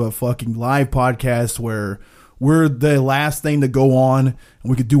into a fucking live podcast where we're the last thing to go on, and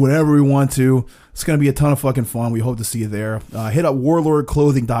we could do whatever we want to. It's going to be a ton of fucking fun. We hope to see you there. Hit up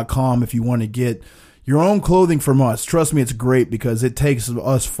warlordclothing.com if you want to get your own clothing from us. Trust me, it's great because it takes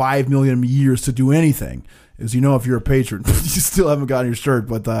us 5 million years to do anything. As you know, if you're a patron, you still haven't gotten your shirt,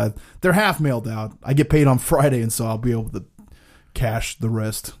 but they're half mailed out. I get paid on Friday, and so I'll be able to cash the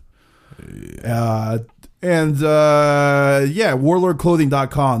rest.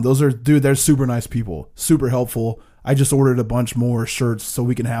 Warlordclothing.com. They're super nice people, super helpful. I just ordered a bunch more shirts so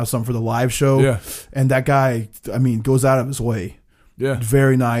we can have some for the live show. Yeah. And that guy, I mean, goes out of his way. Yeah.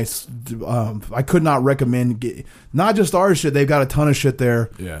 Very nice. I could not recommend not just our shit. They've got a ton of shit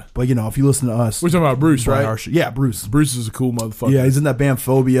there. Yeah. But, you know, if you listen to us. We're talking about Bruce, right? Our shit. Yeah, Bruce. Bruce is a cool motherfucker. Yeah, he's in that band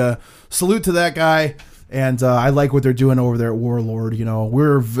Phobia. Salute to that guy. And I like what they're doing over there at Warlord. You know,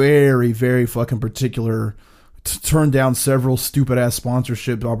 we're very, very fucking particular to turn down several stupid-ass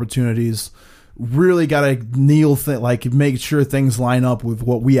sponsorship opportunities. Really got to make sure things line up with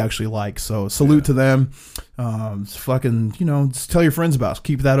what we actually like. So salute to them. Fucking, you know, just tell your friends about us.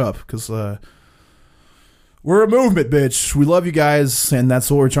 Keep that up because we're a movement, bitch. We love you guys, and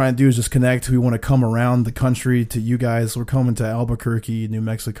that's what we're trying to do is just connect. We want to come around the country to you guys. We're coming to Albuquerque, New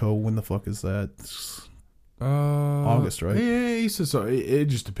Mexico. When the fuck is that? August, right? Yeah, he said so. It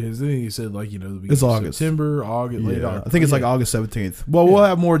just depends. I think he said it's August, September, August, late August. I think it's like August 17th. Well, we'll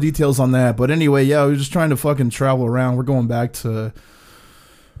have more details on that. But anyway, we're just trying to fucking travel around. We're going back to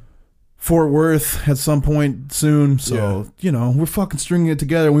Fort Worth at some point soon. So, you know, we're fucking stringing it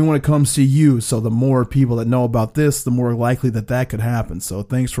together. We want to come see you. So the more people that know about this, the more likely that could happen. So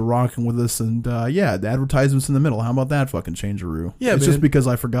thanks for rocking with us. And the advertisements in the middle. How about that fucking changeroo? Yeah, it's man. just because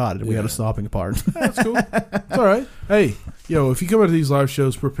I forgot it. We had a stopping part. That's cool. It's all right. Hey, if you come to these live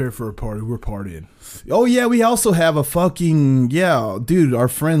shows, prepare for a party. We're partying. Oh, yeah, we also have a fucking, dude, our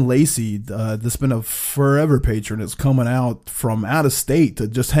friend Lacey, that's been a forever patron, is coming out from out of state to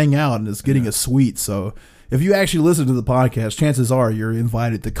just hang out and is getting a suite. So if you actually listen to the podcast, chances are you're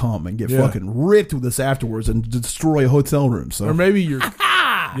invited to come and get fucking ripped with us afterwards and destroy a hotel room. So, or maybe you're,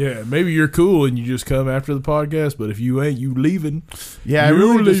 maybe you're cool and you just come after the podcast. But if you ain't, you leaving. Yeah, I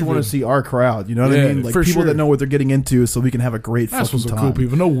really just want to see our crowd. You know what I mean? Like people that know what they're getting into, so we can have a great fucking time. That's what's cool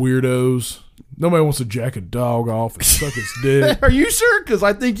people. No weirdos. Nobody wants to jack a dog off and suck its dick. Are you sure? Because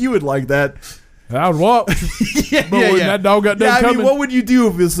I think you would like that. I would watch. When that dog got done coming. I mean, what would you do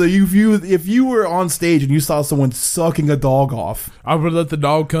if you were on stage and you saw someone sucking a dog off? I would let the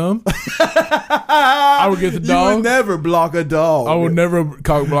dog come. I would get the dog. You would never block a dog. I would never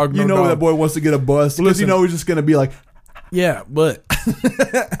cock block no dog. You know that boy wants to get a bust because you know he's just going to be like... Yeah, but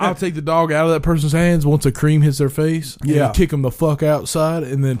I'll take the dog out of that person's hands once a cream hits their face. And kick them the fuck outside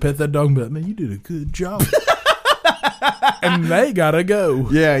and then pet that dog and be like, man, you did a good job. And they gotta go.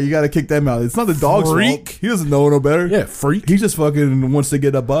 Yeah, you gotta kick them out. It's not the dog's fault. He doesn't know no better. Yeah, freak. He just fucking wants to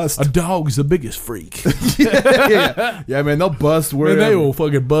get a bust. A dog's the biggest freak. yeah, man, they'll bust wherever. Man, they will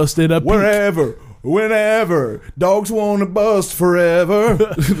fucking bust it up. Wherever, whenever. Dogs want to bust forever.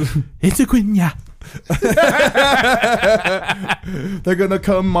 It's a quinceañera. They're gonna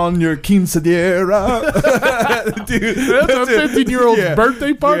come on your quinceañera. Dude, that's a 15-year-old's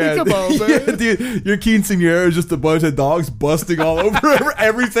birthday party. Come on, man. Yeah, dude, your quinceañera is just a bunch of dogs busting all over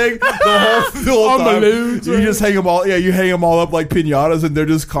everything the whole on time. Balloons, you just hang them all. Yeah, you hang them all up like pinatas, and they're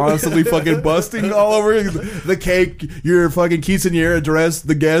just constantly fucking busting all over the cake. Your fucking quinceañera dress,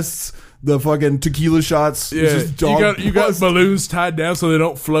 the guests. The fucking tequila shots. Yeah, you got balloons tied down so they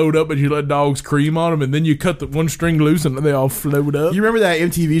don't float up, and you let dogs cream on them, and then you cut the one string loose, and they all float up. You remember that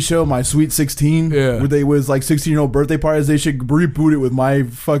MTV show, My Sweet 16? Yeah. Where they was like 16-year-old birthday parties. They should reboot it with My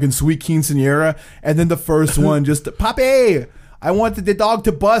Fucking Sweet Quinceañera, and then the first one just, Papi, I wanted the dog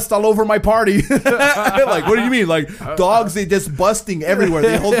to bust all over my party. Like, what do you mean? Like, dogs, they just busting everywhere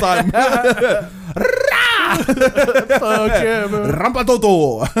the whole time. Fuck yeah, man.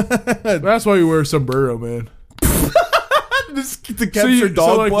 Rampatoto. That's why you wear a sombrero, man. Just to capture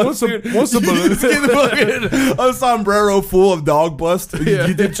dog bust. What's the balloon? A sombrero full of dog bust. Yeah.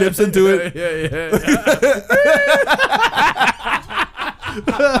 You did chips into it. Yeah,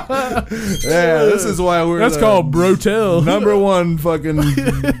 this is why we're. That's called Brotel. Number one fucking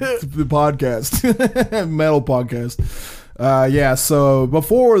podcast, metal podcast. Yeah, so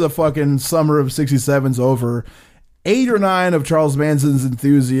before the fucking summer of '67's over, 8 or 9 of Charles Manson's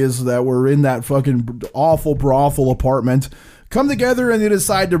enthusiasts that were in that fucking awful brothel apartment come together and they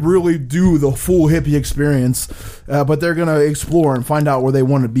decide to really do the full hippie experience, but they're going to explore and find out where they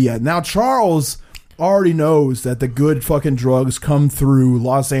want to be at. Now, Charles already knows that the good fucking drugs come through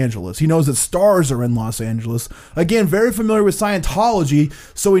Los Angeles. He knows that stars are in Los Angeles. Again, very familiar with Scientology,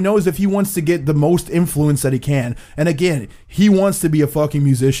 so he knows if he wants to get the most influence that he can. And again, he wants to be a fucking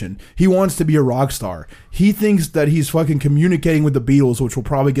musician. He wants to be a rock star. He thinks that he's fucking communicating with the Beatles, which we'll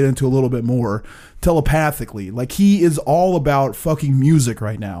probably get into a little bit more, telepathically. Like, he is all about fucking music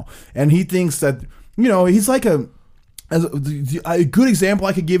right now. And he thinks that, you know, he's like a good example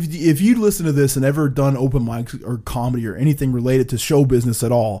I could give you, if you listen to this and ever done open mics or comedy or anything related to show business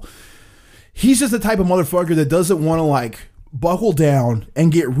at all, he's just the type of motherfucker that doesn't want to like buckle down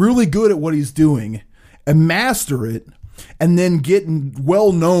and get really good at what he's doing and master it and then get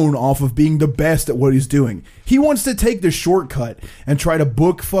well known off of being the best at what he's doing. He wants to take the shortcut and try to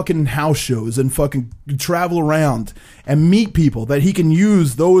book fucking house shows and fucking travel around and meet people that he can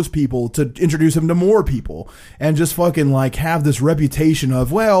use those people to introduce him to more people and just fucking like have this reputation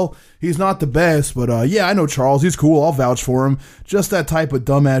of, well, he's not the best, but yeah, I know Charles, he's cool, I'll vouch for him. Just that type of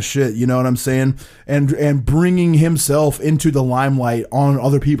dumbass shit, you know what I'm saying? And bringing himself into the limelight on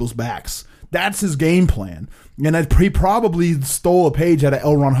other people's backs. That's his game plan. And he probably stole a page out of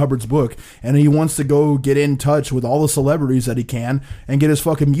L. Ron Hubbard's book, and he wants to go get in touch with all the celebrities that he can and get his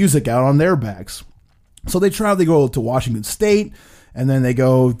fucking music out on their backs. So they go to Washington State, and then they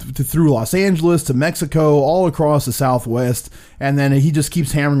go through Los Angeles to Mexico, all across the Southwest, and then he just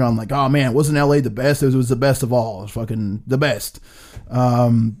keeps hammering on like, oh man, wasn't LA the best? It was the best of all. It was fucking the best.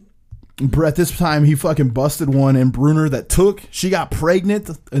 At this time, he fucking busted one in Bruner that she got pregnant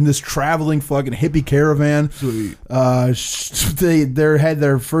in this traveling fucking hippie caravan. Sweet. They had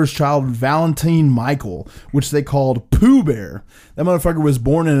their first child, Valentine Michael, which they called Pooh Bear. That motherfucker was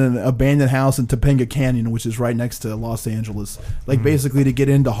born in an abandoned house in Topanga Canyon, which is right next to Los Angeles. Like, basically, to get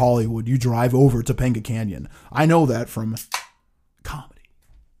into Hollywood, you drive over Topanga Canyon. I know that from comedy.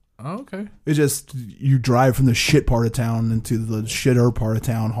 Oh, okay. It's just, you drive from the shit part of town into the shitter part of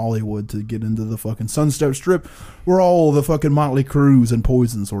town, Hollywood, to get into the fucking Sunset Strip where all the fucking Motley Crues and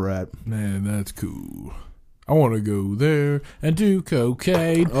Poisons were at. Man, that's cool. I want to go there and do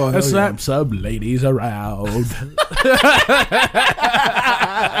cocaine and slap some ladies around.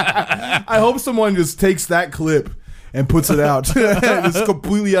 I hope someone just takes that clip and puts it out. It's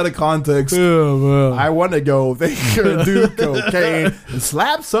completely out of context. Oh, I want to go there and do cocaine and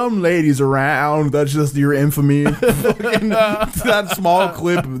slap some ladies around. That's just your infamy. That small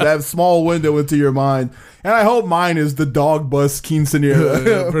clip, that small window into your mind. And I hope mine is the dog bust quinceanera.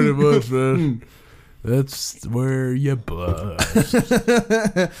 Yeah, pretty much, man. That's where you bust.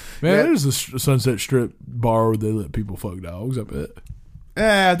 Man, there's a Sunset Strip bar where they let people fuck dogs, I bet.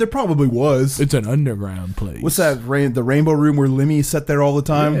 There probably was. It's an underground place. What's that? The Rainbow Room where Lemmy sat there all the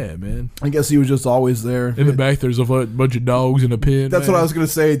time? Yeah, man. I guess he was just always there. In the back, there's a bunch of dogs in a pen. That's what I was going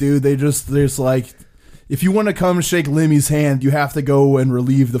to say, dude. There's like, if you want to come shake Lemmy's hand, you have to go and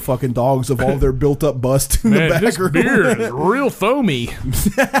relieve the fucking dogs of all their built up bust in the back this room. Beer is real foamy.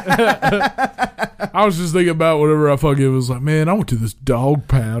 I was just thinking about whenever I fucking was like, man, I went to this dog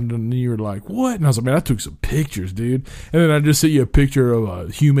pound, and you were like, what? And I was like, man, I took some pictures, dude. And then I just sent you a picture of a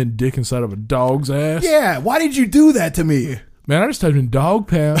human dick inside of a dog's ass. Yeah, why did you do that to me? Man, I just typed in dog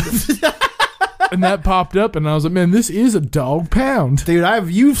pound. And that popped up, and I was like, man, this is a dog pound.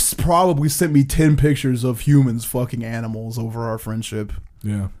 Dude, you've probably sent me 10 pictures of humans fucking animals over our friendship.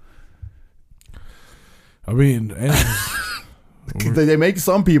 Yeah. I mean, animals. They make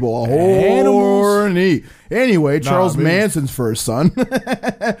some people horny. Anyway, Charles Manson's first son.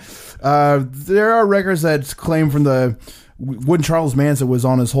 There are records that claim from when Charles Manson was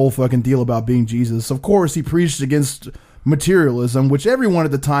on his whole fucking deal about being Jesus. Of course, he preached against materialism, which everyone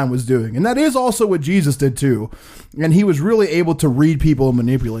at the time was doing. And that is also what Jesus did too. And he was really able to read people and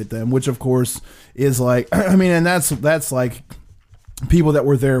manipulate them, which of course is like, I mean, and that's like people that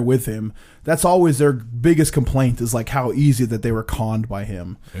were there with him. That's always their biggest complaint is like how easy that they were conned by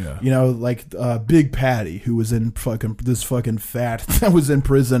him. Yeah. You know, like Big Patty, who was in this fucking fat that was in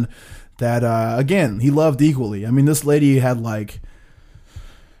prison that, again, he loved equally. I mean, this lady had like,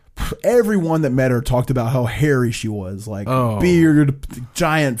 everyone that met her talked about how hairy she was, like beard,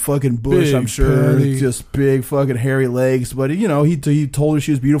 giant fucking bush. Big I'm sure, Patty. Just big fucking hairy legs. But you know, he told her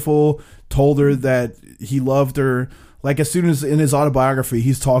she was beautiful. Told her that he loved her. Like as soon as in his autobiography,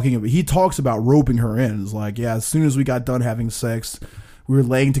 he talks about roping her in. It's like, yeah, as soon as we got done having sex, we were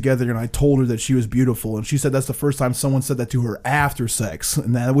laying together, and I told her that she was beautiful, and she said that's the first time someone said that to her after sex,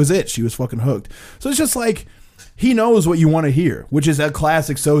 and that was it. She was fucking hooked. So it's just like, he knows what you want to hear, which is a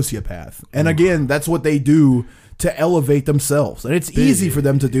classic sociopath. And again, that's what they do to elevate themselves. And it's easy for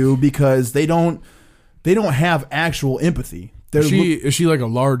them to do because they don't have actual empathy. Is she like a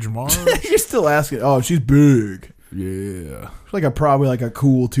large Mars? You're still asking. Oh, she's big. Yeah. She's like probably like a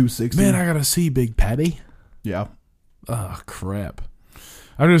cool 260. Man, I got to see Big Patty. Yeah. Oh, crap.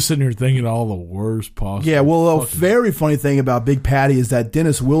 I'm just sitting here thinking all the worst possible. Yeah, well, a very funny thing about Big Patty is that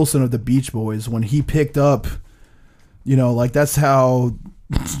Dennis Wilson of the Beach Boys, when he picked up, you know, like that's how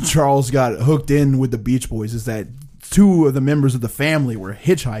Charles got hooked in with the Beach Boys, is that two of the members of the family were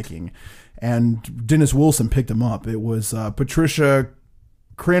hitchhiking and Dennis Wilson picked him up. It was Patricia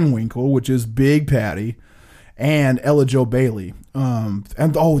Krenwinkel, which is Big Patty, and Ella Jo Bailey.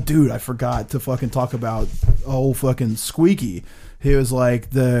 And oh, dude, I forgot to fucking talk about old fucking Squeaky. He was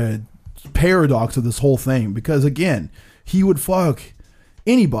like the paradox of this whole thing because, again, he would fuck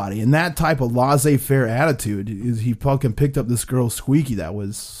anybody, and that type of laissez-faire attitude is he fucking picked up this girl Squeaky that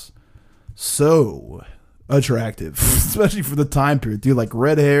was so attractive, especially for the time period, dude. Like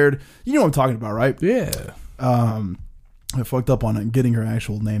red-haired, you know what I'm talking about, right? Yeah. I fucked up on it, getting her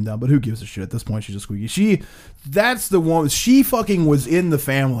actual name down, but who gives a shit at this point? She's just Squeaky. That's the one. She fucking was in the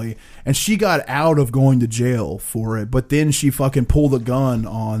family, and she got out of going to jail for it, but then she fucking pulled a gun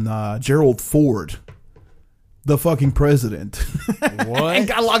on Gerald Ford, the fucking president. What? And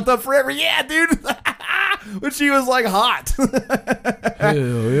got locked up forever. Yeah, dude. But she was like hot. Hell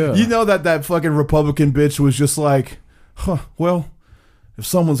yeah. You know that fucking Republican bitch was just like, well, if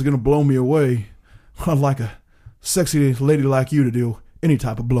someone's going to blow me away, I'd like a sexy lady like you to do any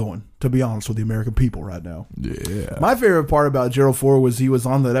type of blowing, to be honest with the American people right now. Yeah. My favorite part about Gerald Ford was he was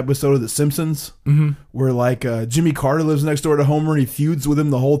on that episode of The Simpsons where like Jimmy Carter lives next door to Homer and he feuds with him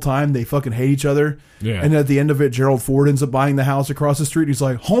the whole time. They fucking hate each other. Yeah. And at the end of it, Gerald Ford ends up buying the house across the street. He's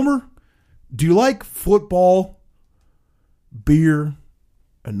like, Homer, do you like football, beer,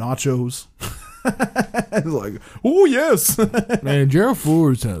 and nachos? It's like, oh yes. Man, Gerald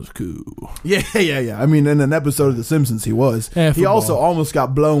Ford sounds cool. Yeah. I mean, in an episode of The Simpsons, he was. Yeah, he also almost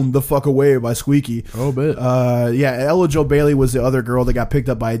got blown the fuck away by Squeaky. Oh, bet. Yeah, Ella Jo Bailey was the other girl that got picked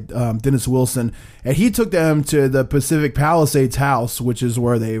up by Dennis Wilson, and he took them to the Pacific Palisades house, which is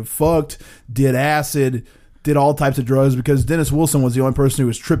where they fucked, did acid, did all types of drugs, because Dennis Wilson was the only person who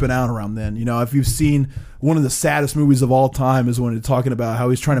was tripping out around then. You know, if you've seen one of the saddest movies of all time is when it's talking about how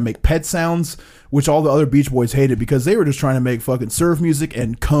he's trying to make pet sounds, which all the other Beach Boys hated because they were just trying to make fucking surf music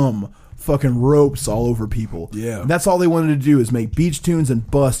and cum fucking ropes all over people. Yeah. And that's all they wanted to do, is make beach tunes and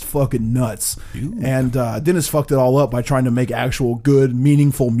bust fucking nuts. Ew. And Dennis fucked it all up by trying to make actual good,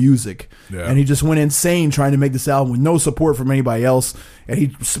 meaningful music. Yeah. And he just went insane trying to make this album with no support from anybody else. And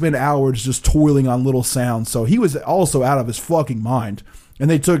he spent hours just toiling on little sounds. So he was also out of his fucking mind. And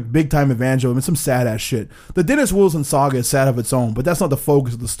they took big time advantage of him and some sad ass shit. The Dennis Wilson saga is sad of its own, but that's not the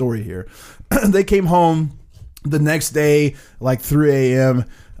focus of the story here. They came home the next day, like 3 a.m.,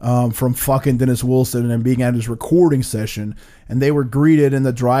 from fucking Dennis Wilson and being at his recording session, and they were greeted in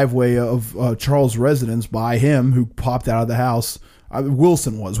the driveway of Charles' residence by him, who popped out of the house.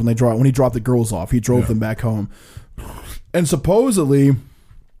 Wilson was when he dropped the girls off. He drove them back home, and supposedly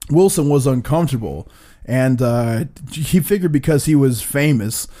Wilson was uncomfortable, and he figured because he was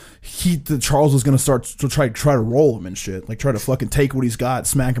famous, Charles was going to start to try to roll him and shit, like try to fucking take what he's got,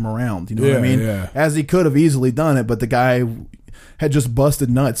 smack him around. You know what I mean? Yeah. As he could have easily done it, but the guy had just busted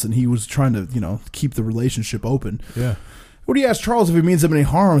nuts, and he was trying to, keep the relationship open. Yeah. What do you ask Charles if he means him any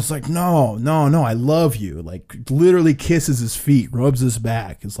harm? It's like, no, I love you. Like, literally kisses his feet, rubs his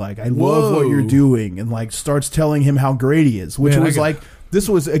back. It's like, I love what you're doing, and like starts telling him how great he is, which was like, this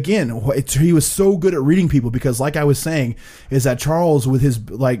was, again, he was so good at reading people, because like I was saying, is that Charles with his,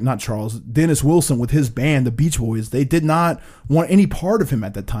 Dennis Wilson with his band, the Beach Boys, they did not want any part of him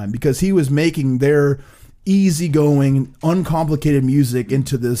at that time, because he was making their easygoing, uncomplicated music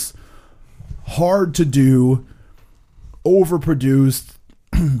into this hard to do, overproduced,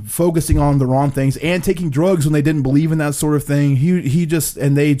 focusing on the wrong things and taking drugs when they didn't believe in that sort of thing. He just,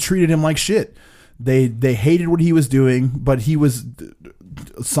 and they treated him like shit. They hated what he was doing, but he was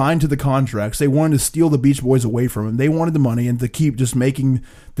signed to the contracts. They wanted to steal the Beach Boys away from him. They wanted the money and to keep just making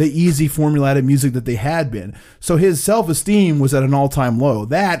the easy formulated music that they had been. So his self-esteem was at an all-time low.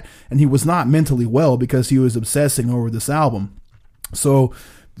 That, and he was not mentally well because he was obsessing over this album. So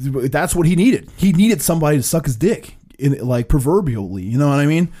that's what he needed. He needed somebody to suck his dick, like proverbially, you know what I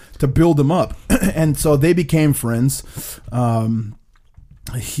mean? To build him up. And so they became friends.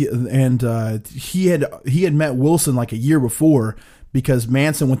 He had met Wilson like a year before, because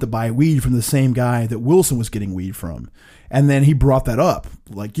Manson went to buy weed from the same guy that Wilson was getting weed from. And then he brought that up,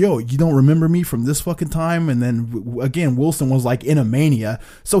 like, yo, you don't remember me from this fucking time? And then again, Wilson was like in a mania.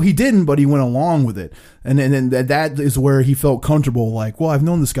 So he didn't, but he went along with it. And then that is where he felt comfortable, like, well, I've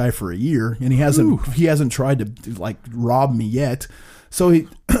known this guy for a year and he hasn't tried to like rob me yet. So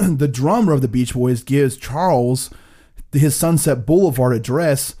the drummer of the Beach Boys gives Charles his Sunset Boulevard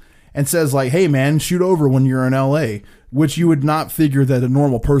address and says, like, hey man, shoot over when you're in LA, which you would not figure that a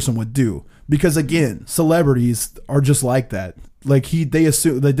normal person would do, because again, celebrities are just like that. Like they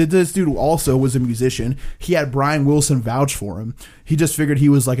assume that this dude also was a musician. He had Brian Wilson vouch for him. He just figured he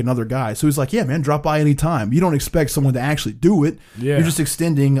was like another guy. So he's like, yeah man, drop by anytime. You don't expect someone to actually do it. Yeah. You're just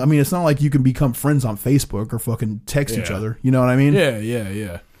extending. I mean, it's not like you can become friends on Facebook or fucking text each other. You know what I mean?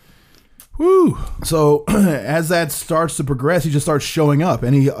 Yeah. Woo. So as that starts to progress, he just starts showing up,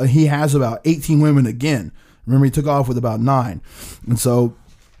 and he has about 18 women again. Remember, he took off with about 9. And so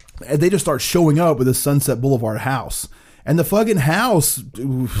they just start showing up with this Sunset Boulevard house. And the fucking house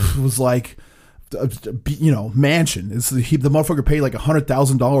was like, mansion. The motherfucker paid like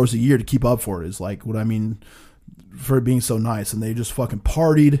 $100,000 a year to keep up for it, is like what I mean, for it being so nice. And they just fucking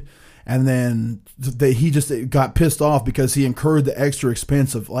partied. And then he just got pissed off because he incurred the extra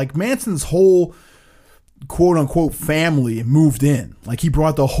expense of, like, Manson's whole quote unquote family moved in. Like, he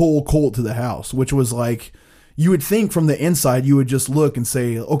brought the whole cult to the house, which was like, you would think from the inside, you would just look and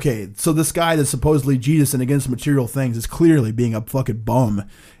say, okay, so this guy that's supposedly Jesus and against material things is clearly being a fucking bum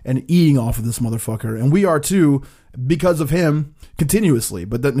and eating off of this motherfucker. And we are too, because of him, continuously.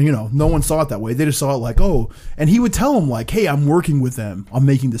 But then, no one saw it that way. They just saw it like, oh, and he would tell him like, hey, I'm working with them. I'm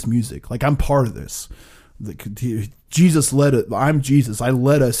making this music. Like, I'm part of this. Jesus led it. I'm Jesus. I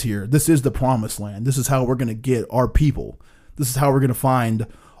led us here. This is the promised land. This is how we're going to get our people. This is how we're going to find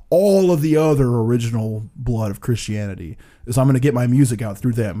all of the other original blood of Christianity, is I'm going to get my music out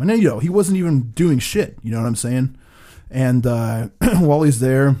through them. And then, he wasn't even doing shit. You know what I'm saying? And while he's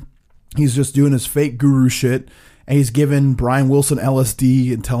there, he's just doing his fake guru shit. And he's giving Brian Wilson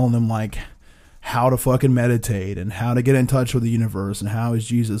LSD and telling him like how to fucking meditate and how to get in touch with the universe and how is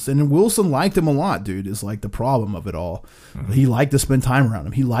Jesus. And Wilson liked him a lot, dude, is like the problem of it all. Mm-hmm. He liked to spend time around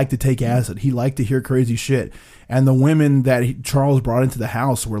him. He liked to take acid. He liked to hear crazy shit. And the women that Charles brought into the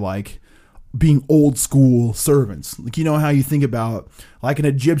house were like being old school servants. Like, you know how you think about like an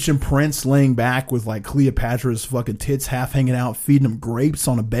Egyptian prince laying back with like Cleopatra's fucking tits half hanging out, feeding them grapes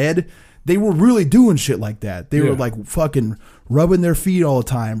on a bed. They were really doing shit like that. They were like fucking rubbing their feet all the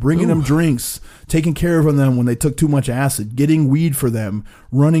time, bringing them drinks, taking care of them when they took too much acid, getting weed for them,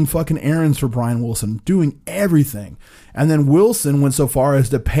 running fucking errands for Brian Wilson, doing everything. And then Wilson went so far as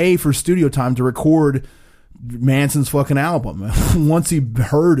to pay for studio time to record Manson's fucking album. Once he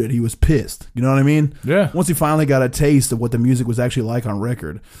heard it, he was pissed. You know what I mean? Yeah. Once he finally got a taste of what the music was actually like on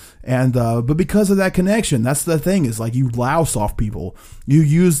record. And but because of that connection, that's the thing, is like, you louse off people. He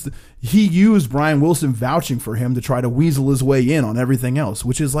used Brian Wilson vouching for him to try to weasel his way in on everything else,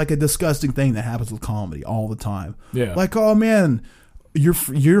 which is like a disgusting thing that happens with comedy all the time. Yeah. Like, oh man,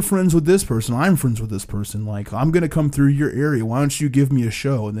 you're friends with this person, I'm friends with this person. Like, I'm gonna come through your area. Why don't you give me a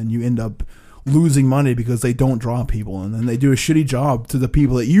show? And then you end up losing money because they don't draw people, and then they do a shitty job to the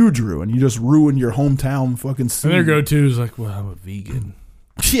people that you drew, and you just ruin your hometown fucking scene. And their go-to is like, well, I'm a vegan.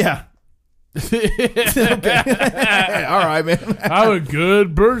 Yeah. Okay. All right, man. I'm a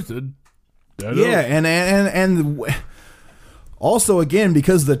good person. Yeah, and also, again,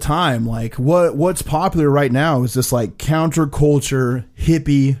 because of the time, like what's popular right now is this like counterculture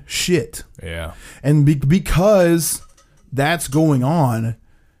hippie shit. Yeah. And because that's going on,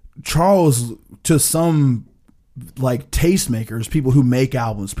 Charles, to some like tastemakers, people who make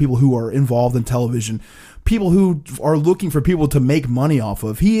albums, people who are involved in television, people who are looking for people to make money off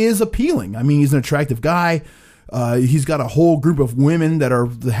of, he is appealing. I mean, he's an attractive guy. He's got a whole group of women that are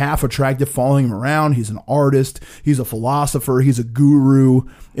half attractive following him around. He's an artist. He's a philosopher. He's a guru.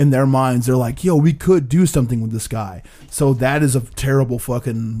 In their minds, they're like, yo, we could do something with this guy. So that is a terrible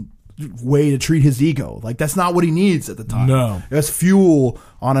fucking way to treat his ego. Like, that's not what he needs at the time. No. That's fuel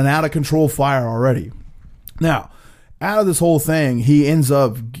on an out of control fire already. Now, out of this whole thing, he ends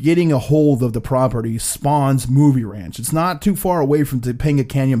up getting a hold of the property Spawn's Movie Ranch. It's not too far away from Topanga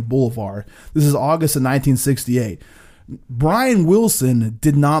Canyon Boulevard. This is August of 1968. Brian Wilson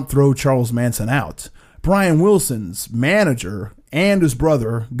did not throw Charles Manson out. Brian Wilson's manager and his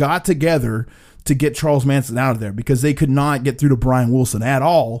brother got together to get Charles Manson out of there because they could not get through to Brian Wilson at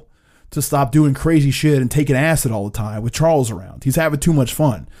all to stop doing crazy shit and taking acid all the time with Charles around. He's having too much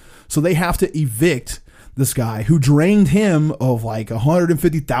fun. So they have to evict this guy who drained him of like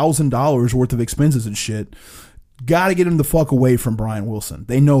 $150,000 worth of expenses and shit. Got to get him the fuck away from Brian Wilson.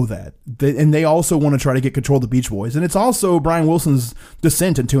 They know that. And they also want to try to get control of the Beach Boys. And it's also Brian Wilson's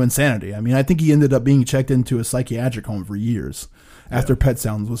descent into insanity. I mean, I think he ended up being checked into a psychiatric home for years after Pet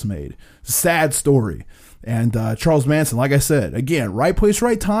Sounds was made. Sad story. And Charles Manson, like I said, again, right place,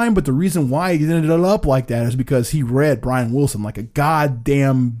 right time. But the reason why he ended up like that is because he read Brian Wilson like a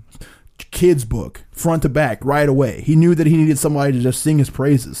goddamn kid's book, front to back, right away. He knew that he needed somebody to just sing his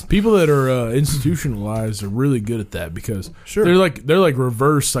praises. People that are institutionalized are really good at that because they're like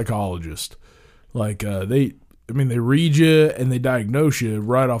reverse psychologists. Like they read you and they diagnose you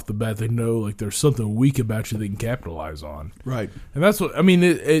right off the bat. They know like there's something weak about you they can capitalize on. Right. And that's what I mean.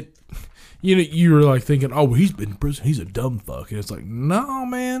 It you know, you were like thinking, oh, he's been in prison. He's a dumb fuck. And it's like, no,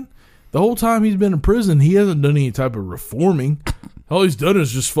 man. The whole time he's been in prison, he hasn't done any type of reforming. All he's done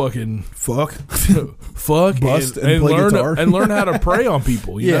is just fucking fuck, bust, and play guitar. And learn how to prey on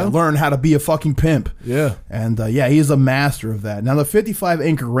people. You know? Learn how to be a fucking pimp. Yeah. And he's a master of that. Now, the 55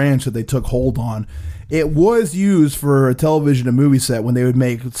 acre ranch that they took hold on, it was used for a television and movie set when they would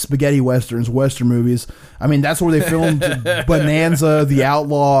make spaghetti westerns, western movies. I mean, that's where they filmed Bonanza, The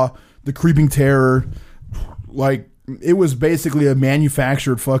Outlaw, The Creeping Terror. Like, it was basically a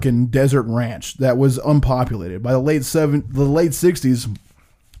manufactured fucking desert ranch that was unpopulated. By the late 60s,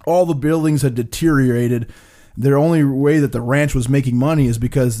 all the buildings had deteriorated. Their only way that the ranch was making money is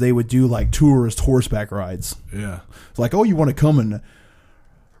because they would do like tourist horseback rides. Yeah. It's like, oh, you want to come and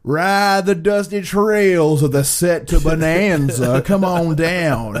ride the dusty trails of the set to Bonanza. Come on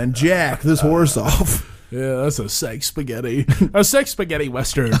down and jack this horse off. Yeah, that's a sex spaghetti. A sex spaghetti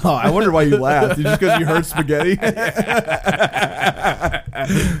western. Oh, I wonder why you laughed. Just because you heard spaghetti?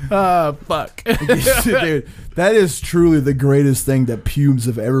 Fuck. Dude, that is truly the greatest thing that pubes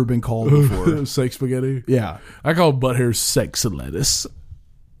have ever been called before. Sex spaghetti? Yeah. I call butt hair sex and lettuce.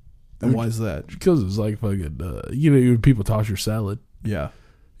 And why is that? Because it's like fucking, you know, when people toss your salad. Yeah.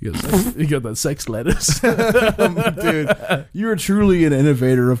 You got that sex lettuce. Dude, you're truly an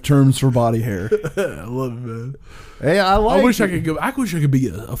innovator of terms for body hair. I love it, man. Hey, I wish I could be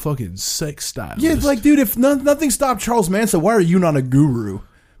a fucking sex stylist. Yeah, like, dude, if nothing stopped Charles Manson, why are you not a guru?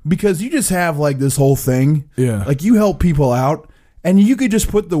 Because you just have like this whole thing. Yeah. Like, you help people out, And you could just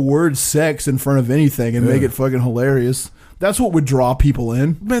put the word sex in front of anything and make it fucking hilarious. That's what would draw people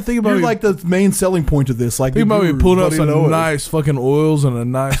in. Man, think about You're like the main selling point of this. Like, think about me pulling out some Noah. nice fucking oils and a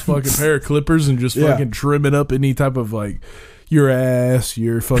nice fucking pair of clippers and just fucking trim it up any type of like your ass,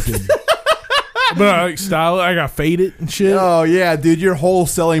 your fucking. But I like style it. I got fade it and shit. Oh yeah, dude. Your whole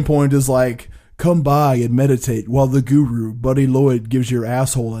selling point is like, come by and meditate while the guru, Buddy Lloyd, gives your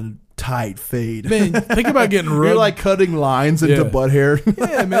asshole a tight fade. Man, think about getting rubbed. You're like cutting lines into butt hair.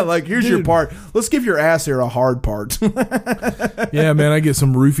 Yeah, man. Like, here's your part. Let's give your ass hair a hard part. Yeah, man. I get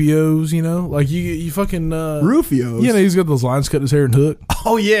some Rufios, you know? Like, you fucking... Rufios? You know, he's got those lines cut in his hair and hook.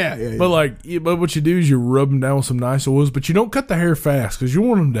 Oh, yeah. But, like, but what you do is you rub them down with some nice oils, but you don't cut the hair fast because you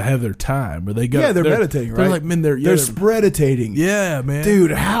want them to have their time. But they got... Yeah, they're meditating, right? They're like, man, they're spreaditating. Yeah, man.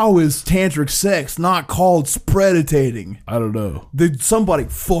 Dude, how is tantric sex not called spreaditating? I don't know. Dude, somebody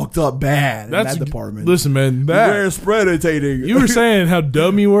fucked up bad in that department. Listen, man. We're spreaditating. You were saying how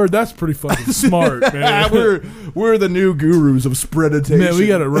dumb you were? That's pretty fucking smart, man. We're the new gurus of spreaditation. Man, we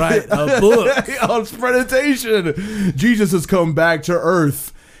got to write a book on spreaditation. Jesus has come back to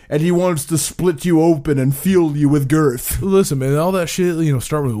earth, and he wants to split you open and fill you with girth. Listen, man, all that shit, you know,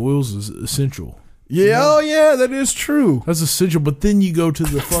 starting with oils is essential. Yeah, you know? Oh yeah, that is true. That's essential. But then you go to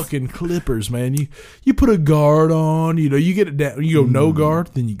the fucking clippers, man. You put a guard on, you know, you get it down. You go no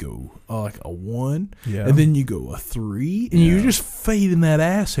guard, then you go like a 1, and then you go a 3, and you're just fading that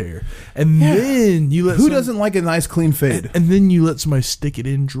ass hair. And then you let doesn't like a nice clean fade? And then you let somebody stick it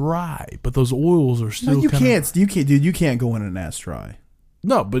in dry. But those oils are still. No, you can't, dude. You can't go in an ass dry.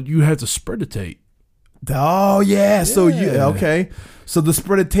 No, but you have to spreaditate. Oh yeah, so so the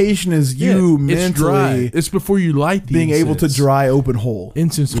spreaditation is you mentally. It's before you light the being incense. able to dry open hole.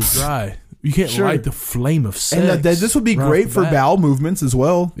 Incense is dry. You can't light the flame of sex. And this would be great for bowel movements as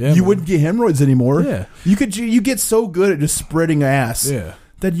well. Yeah, you wouldn't get hemorrhoids anymore. Yeah, you get so good at just spreading ass. Yeah.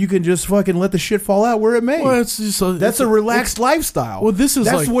 That you can just fucking let the shit fall out where it may. Well, it's just that's a relaxed lifestyle. Well,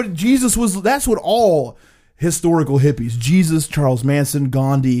 that's what Jesus was. That's what all historical hippies, Jesus, Charles Manson,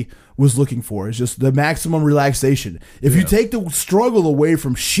 Gandhi, was looking for. It's just the maximum relaxation. If you take the struggle away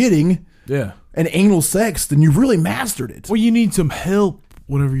from shitting and anal sex, then you've really mastered it. Well, you need some help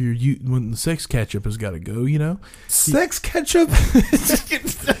whenever when the sex ketchup has got to go, you know? Sex ketchup?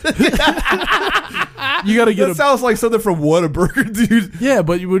 You got to get sounds like something from Whataburger, dude. Yeah,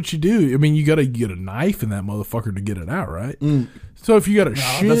 but what you do, I mean, you got to get a knife in that motherfucker to get it out, right? So if you got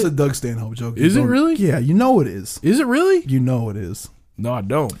shit... That's a Doug Stanhope joke. Is it really? Yeah, you know it is. Is it really? You know it is. No, I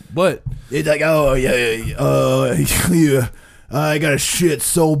don't. But it's like, I got to shit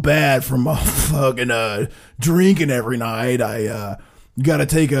so bad from fucking drinking every night. I got to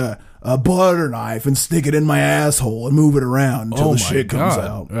take a butter knife and stick it in my asshole and move it around until the shit comes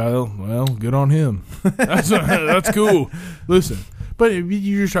out. Well, good on him. That's cool. Listen. But if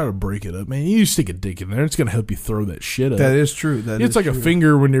you're just trying to break it up, man, you stick a dick in there. It's going to help you throw that shit up. That is true. It's like a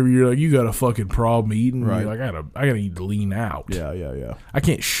finger whenever you're like, you got a fucking problem eating. Right. You're like, I got to eat lean out. Yeah. I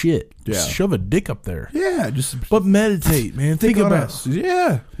can't shit. Just shove a dick up there. Yeah. But meditate, man. Think about us.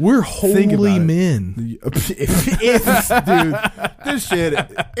 Yeah. We're holy men. Dude, this shit,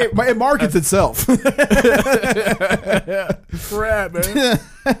 it markets itself. Crap, man.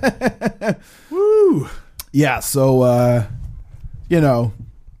 Woo. Yeah, so,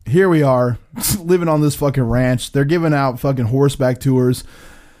 here we are living on this fucking ranch. They're giving out fucking horseback tours.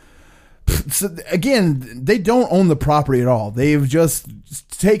 So again, they don't own the property at all. They've just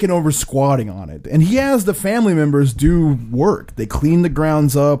taken over squatting on it. And he has the family members do work. They clean the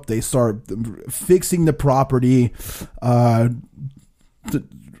grounds up. They start fixing the property. There's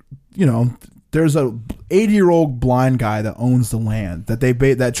a 80-year-old blind guy that owns the land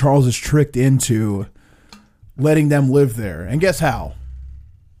that Charles is tricked into letting them live there. And guess how?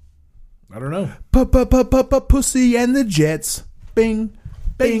 I don't know. Pussy and the Jets. Bing,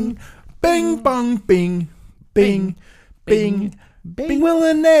 bing, bing, bong, bing, bing, bing, bing. Well,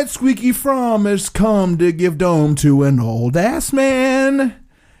 and that squeaky from has come to give dome to an old ass man.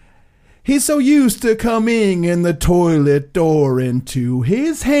 He's so used to coming in the toilet door into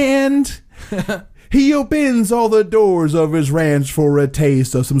his hand. He opens all the doors of his ranch for a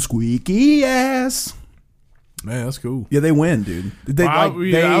taste of some squeaky ass. Man, that's cool. Yeah, they win, dude. I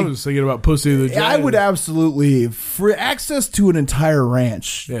was thinking about Pussy the Jazz. I would absolutely, for access to an entire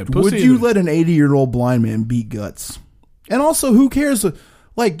ranch, would you let an 80-year-old blind man beat guts? And also, who cares?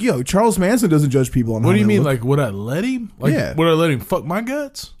 Like, Charles Manson doesn't judge people on what how do you they mean? look. Like, would I let him? Like, would I let him fuck my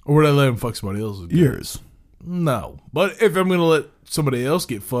guts? Or would I let him fuck somebody else's guts? Yours. No. But if I'm going to let somebody else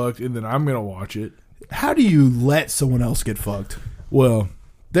get fucked and then I'm going to watch it. How do you let someone else get fucked? Well,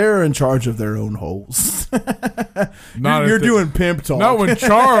 they're in charge of their own holes. You're doing pimp talk. Not when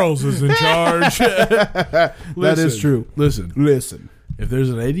Charles is in charge. That is true. Listen. If there's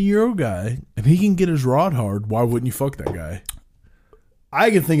an 80-year-old guy and he can get his rod hard, why wouldn't you fuck that guy? I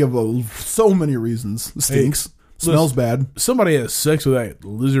can think of so many reasons. Stinks. Smells bad. Somebody has sex with that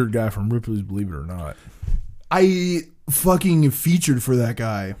lizard guy from Ripley's Believe It or Not. I fucking featured for that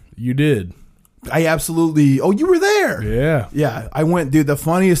guy. You did. I absolutely. Oh, you were there. Yeah. Yeah. I went, dude. The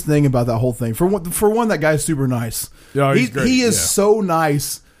funniest thing about that whole thing, for one, that guy's super nice. Oh, he's great. He is so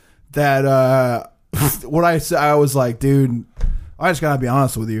nice that what I said, I was like, dude, I just gotta be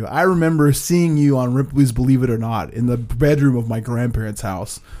honest with you. I remember seeing you on Ripley's Believe It or Not in the bedroom of my grandparents'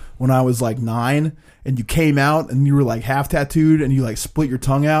 house when I was like 9, and you came out and you were like half tattooed and you like split your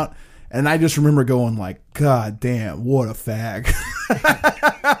tongue out. And I just remember going like, God damn, what a fag.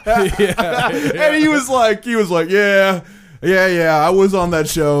 Yeah. And he was like, yeah, I was on that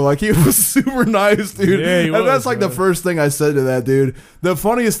show. Like, he was super nice, dude. Yeah, and that's like the first thing I said to that dude. The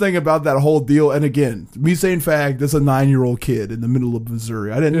funniest thing about that whole deal, and again, me saying fag, that's a 9-year-old kid in the middle of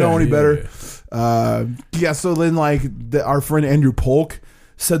Missouri. I didn't know any better. So then like our friend Andrew Polk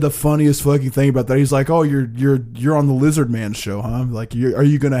said the funniest fucking thing about that. He's like, "Oh, you're on the Lizard Man show, huh? Like, are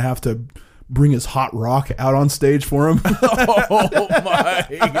you gonna have to bring his hot rock out on stage for him?" Oh my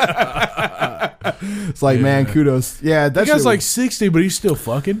god! It's like, man, kudos. Yeah, that guy's like 60, but he's still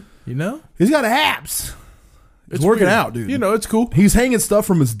fucking. You know, he's got abs. It's working out, dude. You know, it's cool. He's hanging stuff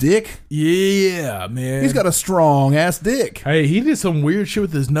from his dick. Yeah, man. He's got a strong ass dick. Hey, he did some weird shit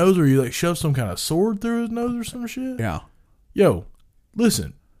with his nose, where he like shoved some kind of sword through his nose or some shit. Yeah. Yo.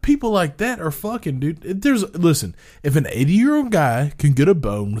 Listen, people like that are fucking, dude. Listen, if an 80-year-old guy can get a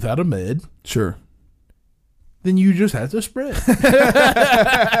bone without a med, sure, then you just have to spread.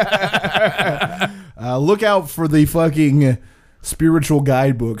 Look out for the fucking spiritual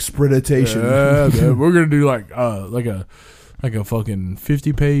guidebook, Spreaditation. We're gonna do like a fucking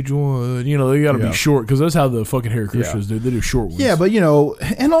 50-page one. You know, they got to be short, because that's how the fucking Hare Krishnas do. They do short ones. Yeah, but you know,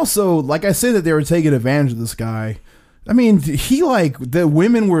 and also, like I said, that they were taking advantage of this guy. I mean, he like, the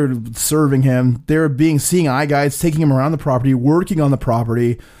women were serving him. They were seeing eye guides, taking him around the property, working on the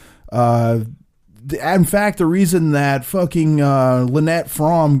property. In fact, the reason that fucking Lynette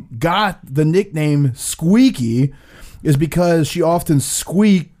Fromm got the nickname Squeaky is because she often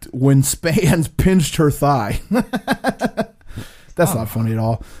squeaked when Spans pinched her thigh. That's not funny at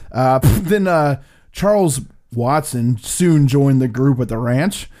all. Then Charles Watson soon joined the group at the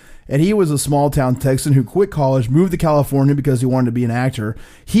ranch. And he was a small-town Texan who quit college, moved to California because he wanted to be an actor.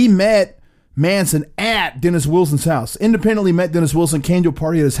 He met Manson at Dennis Wilson's house. Independently met Dennis Wilson, came to a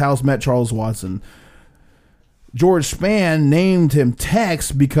party at his house, met Charles Watson. George Spann named him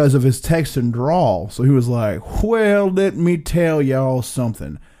Tex because of his Texan drawl. So he was like, well, let me tell y'all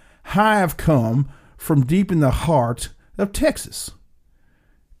something. I have come from deep in the heart of Texas.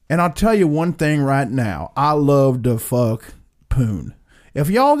 And I'll tell you one thing right now. I love to fuck poon. If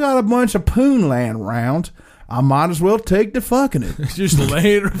y'all got a bunch of poon laying around, I might as well take to fucking it. Just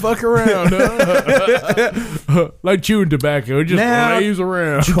laying or fuck around, huh? Like chewing tobacco, it just lays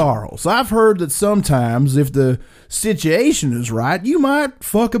around. Charles, I've heard that sometimes if the situation is right, you might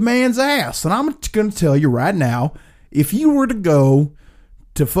fuck a man's ass. And I'm going to tell you right now, if you were to go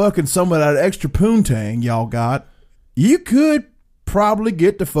to fucking some of that extra poontang y'all got, you could probably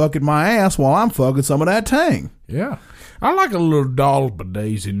get to fucking my ass while I'm fucking some of that tang. Yeah. I like a little dollop of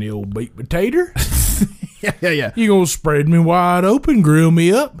daisy in the old baked potato. Yeah. You gonna spread me wide open, grill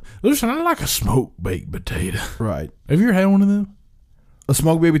me up? Listen, I like a smoked baked potato. Right. Have you ever had one of them? A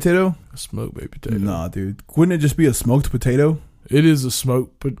smoked baked potato? A smoked baked potato. Nah, dude. Wouldn't it just be a smoked potato? It is a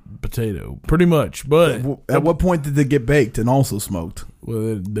smoked potato, pretty much. But at what point did they get baked and also smoked?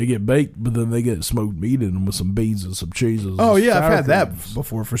 Well, they get baked, but then they get smoked meat in them with some beans and some cheeses. Oh, yeah, I've had that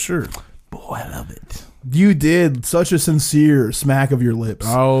before for sure. Boy, I love it. You did such a sincere smack of your lips.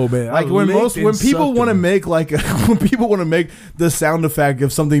 Oh man! Like when people want to make when people want to make the sound effect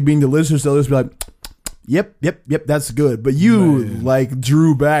of something being delicious, they'll just be like, "Yep, that's good." But you like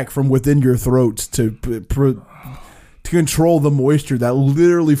drew back from within your throat to control the moisture that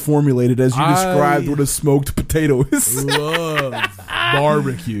literally formulated as you described what a smoked potato is. Love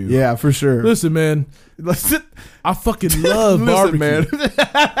barbecue. Yeah, for sure. Listen, man. I fucking love barbecue, man.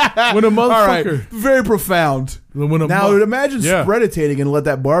 When a motherfucker, very profound. Now imagine spreaditating and let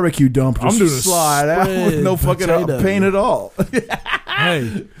that barbecue dump just slide out with no fucking pain at all.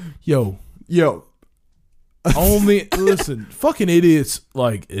 Hey, yo. Only listen, fucking idiots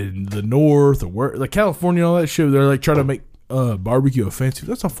like in the north or where, like California, all that shit. They're like trying to make barbecue offensive.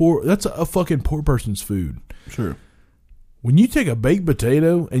 That's a fucking poor person's food. Sure. When you take a baked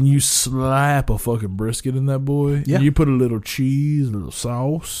potato and you slap a fucking brisket in that boy, and you put a little cheese, a little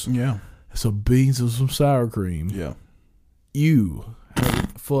sauce, some beans and some sour cream, you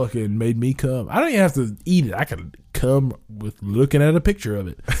fucking made me come. I don't even have to eat it. I can come with looking at a picture of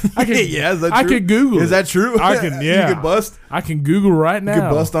it. I can, is that true? I can Google it. Is that true? I can, You could bust? I can Google right now. You could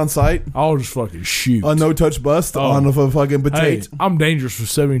bust on site? I'll just fucking shoot. A no-touch bust on a fucking potato? Hey, I'm dangerous for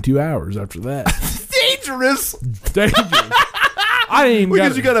 72 hours after that. Dangerous? Dangerous. I ain't even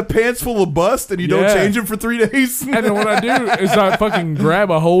because you got a pants full of bust and you don't change them for 3 days? And then what I do is I fucking grab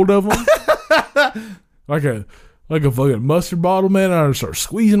a hold of them. like a fucking mustard bottle, man. And I start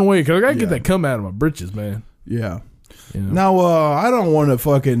squeezing away because I gotta get that cum out of my britches, man. Yeah. You know? Now, I don't want to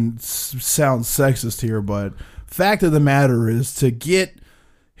fucking sound sexist here, but fact of the matter is to get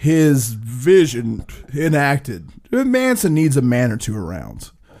his vision enacted, Manson needs a man or two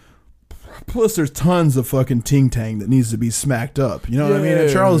around. Plus, there's tons of fucking ting-tang that needs to be smacked up. You know what I mean? And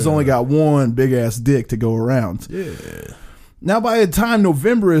Charles has only got one big-ass dick to go around. Yeah. Now, by the time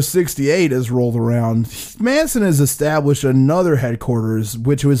November of 68 has rolled around, Manson has established another headquarters,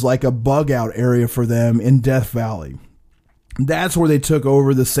 which was like a bug-out area for them in Death Valley. That's where they took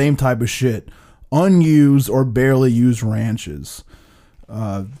over the same type of shit. Unused or barely used ranches.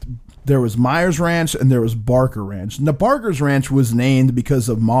 There was Myers Ranch and there was Barker Ranch. And the Barker's Ranch was named because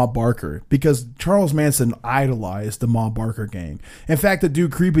of Ma Barker, because Charles Manson idolized the Ma Barker gang. In fact, the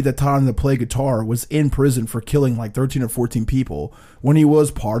dude Creepy that taught him to play guitar was in prison for killing like 13 or 14 people when he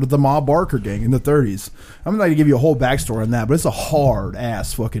was part of the Ma Barker gang in the 30s. I'm not going to give you a whole backstory on that, but it's a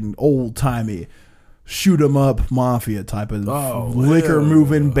hard-ass fucking old-timey shoot 'em up mafia type of liquor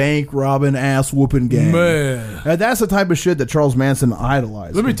moving, bank robbing, ass whooping gang. Man. And that's the type of shit that Charles Manson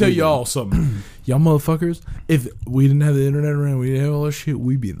idolized. Let me tell y'all something. Y'all motherfuckers, if we didn't have the internet around, we didn't have all that shit,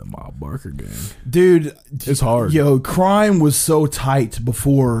 we'd be in the Ma Barker gang. Dude, it's hard. Yo, crime was so tight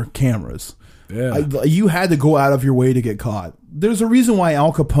before cameras. Yeah. You had to go out of your way to get caught. There's a reason why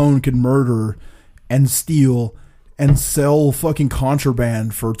Al Capone could murder and steal and sell fucking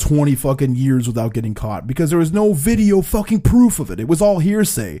contraband for 20 fucking years without getting caught, because there was no video fucking proof of it. It was all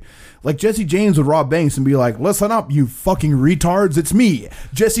hearsay. Like Jesse James would rob banks and be like, listen up, you fucking retards. It's me,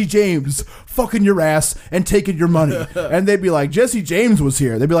 Jesse James, fucking your ass and taking your money. And they'd be like, Jesse James was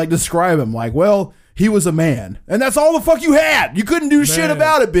here. They'd be like, describe him. Like, well, he was a man. And that's all the fuck you had. You couldn't do shit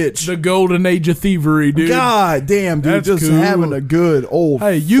about it, bitch. The golden age of thievery, dude. God damn, dude. That's just cool. Having a good old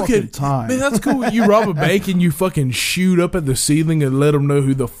fucking time. Man, that's cool. You rob a bank and you fucking shoot up at the ceiling and let them know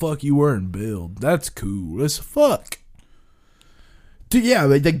who the fuck you were and build. That's cool as fuck. Dude, yeah,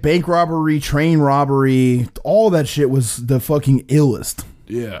 like bank robbery, train robbery, all that shit was the fucking illest.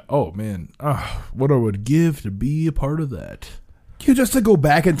 Yeah. Oh, man. What I would give to be a part of that. You just to go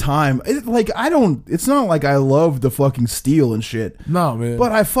back in time. It's not like I love to fucking steal and shit. No, man.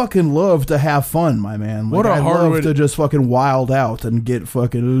 But I fucking love to have fun, my man. What a hard I love way to just fucking wild out and get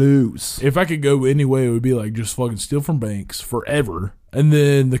fucking loose. If I could go any way, it would be like just fucking steal from banks forever. And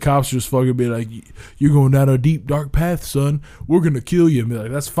then the cops just fucking be like, you're going down a deep, dark path, son. We're going to kill you. And be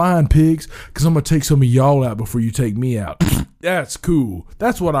like, that's fine, pigs, because I'm going to take some of y'all out before you take me out. That's cool.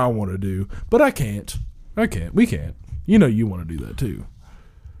 That's what I want to do. But I can't. We can't. You know you want to do that too.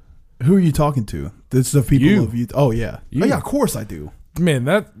 Who are you talking to? This the people you. of you. Oh yeah. You. Oh yeah, of course I do. Man,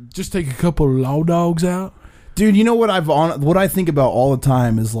 that just take a couple of law dogs out. Dude, you know what what I think about all the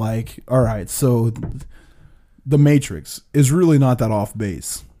time is like, all right, so the Matrix is really not that off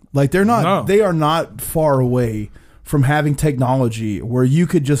base. Like they are not far away from having technology where you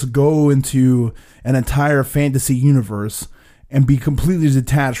could just go into an entire fantasy universe and be completely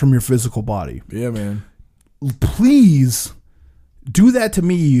detached from your physical body. Yeah, man. Please do that to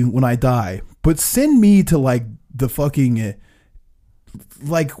me when I die, but send me to like the fucking,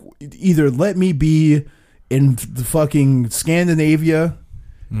 like either let me be in the fucking Scandinavia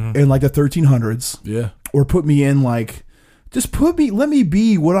in like the 1300s, yeah, or put me in like, let me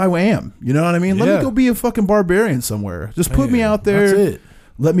be what I am. You know what I mean? Let me go be a fucking barbarian somewhere. Just put me out there. That's it.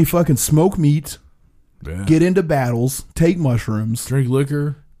 Let me fucking smoke meat, get into battles, take mushrooms, drink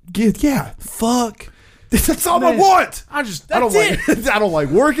liquor, fuck. That's all I want. I don't like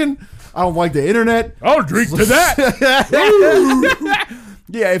working. I don't like the internet. I'll drink to that.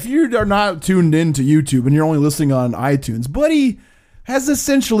 Yeah, if you are not tuned in to YouTube and you're only listening on iTunes, Buddy has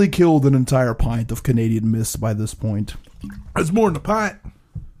essentially killed an entire pint of Canadian Mist by this point. That's more than a pint.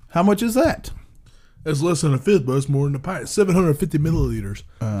 How much is that? It's less than a fifth, but it's more than a pint. 750 milliliters.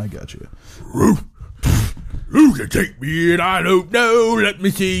 I got you. Who can take me and I don't know. Let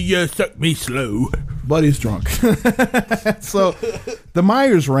me see you suck me slow. Buddy's drunk. So the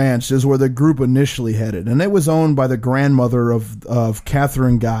Myers Ranch is where the group initially headed, and it was owned by the grandmother of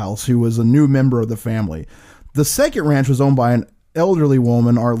Catherine Giles, who was a new member of the family. The second ranch was owned by an elderly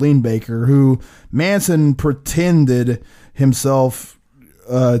woman, Arlene Baker, who Manson presented himself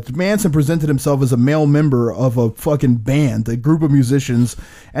as a male member of a fucking band, a group of musicians,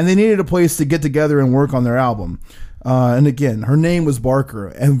 and they needed a place to get together and work on their album. And again, her name was Barker,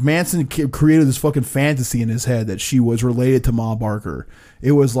 and Manson created this fucking fantasy in his head that she was related to Ma Barker.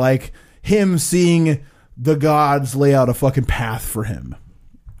 It was like him seeing the gods lay out a fucking path for him.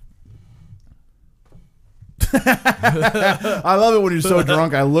 I love it when you're so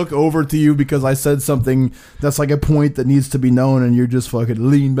drunk. I look over to you because I said something that's like a point that needs to be known, and you're just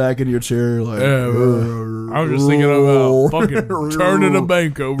fucking lean back in your chair like. Yeah, I was just thinking about fucking turning a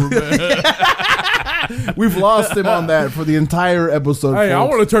bank over, man. We've lost him on that for the entire episode. Hey, folks. I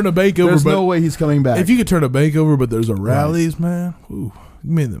want to turn a bank over. There's no way he's coming back. If you could turn a bank over, but there's a Rallies, man. Ooh,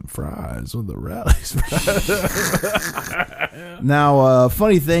 you made them fries with the Rallies. Now,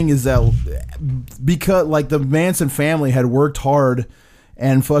 funny thing is that because like the Manson family had worked hard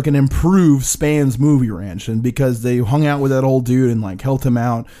and fucking improved Span's movie ranch, and because they hung out with that old dude and like helped him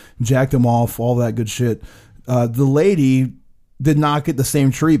out, jacked him off, all that good shit, the lady did not get the same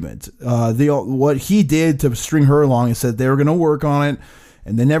treatment. What he did to string her along, he said they were going to work on it,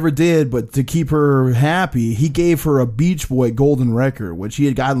 and they never did, but to keep her happy, he gave her a Beach Boy golden record, which he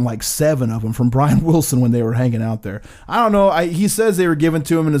had gotten like 7 of them from Brian Wilson when they were hanging out there. I don't know. He says they were given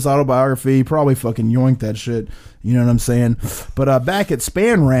to him in his autobiography. He probably fucking yoinked that shit. You know what I'm saying? But back at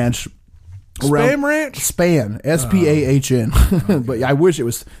Span Ranch... Span. S-P-A-H-N. Okay. But I wish it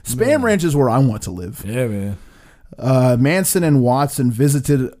was... Span Ranch is where I want to live. Yeah, man. Manson and Watson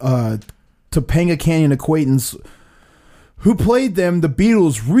visited Topanga Canyon acquaintance who played them the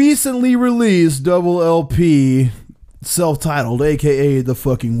Beatles' recently released double LP, self-titled, a.k.a. the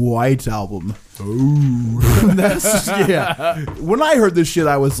fucking White Album. Ooh. That's, yeah. When I heard this shit,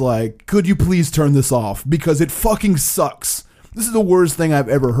 I was like, could you please turn this off? Because it fucking sucks. This is the worst thing I've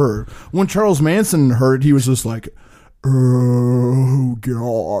ever heard. When Charles Manson heard it, he was just like, oh,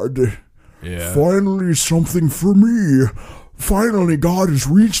 God. Yeah. Finally something for me. Finally, God has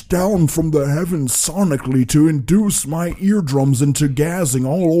reached down from the heavens sonically to induce my eardrums into gazzing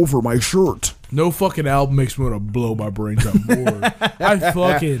all over my shirt. No fucking album makes me want to blow my brains out more. I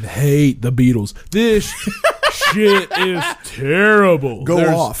fucking hate the Beatles. This shit is terrible.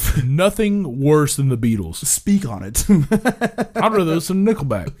 There's off. Nothing worse than the Beatles. Speak on it. I'd rather listen to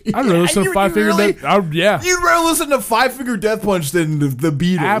Nickelback. I'd rather listen to Five Finger Death. Yeah. You'd rather listen to Five Finger Death Punch than the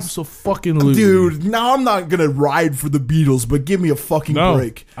Beatles. Absolutely. Dude, now I'm not going to ride for the Beatles, but give me a fucking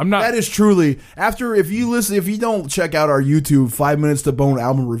break. I'm not. That is truly, if you don't check out our YouTube 5 Minutes to Bone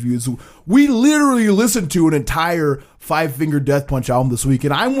album reviews, we literally listened to an entire Five Finger Death Punch album this week,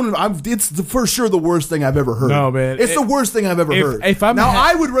 and it's for sure the worst thing I've ever heard. No, man. It's the worst thing I've ever heard.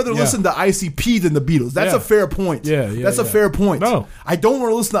 I would rather listen to ICP than the Beatles. That's a fair point. That's a fair point. No. I don't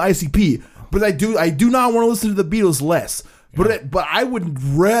want to listen to ICP, but I do not want to listen to the Beatles less. But I would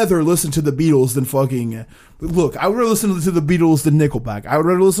rather listen to the Beatles than fucking... Look, I would rather listen to the Beatles than Nickelback. I would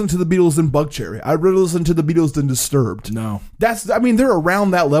rather listen to the Beatles than Buckcherry. I would rather listen to the Beatles than Disturbed. No. They're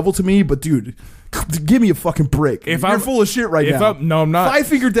around that level to me, but dude... Give me a fucking break. You're full of shit right now. No, I'm not. Five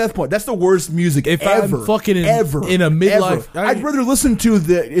Finger Death Punch. That's the worst music ever. I'm fucking in a midlife. I'd rather listen to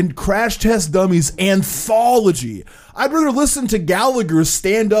in Crash Test Dummies anthology. I'd rather listen to Gallagher's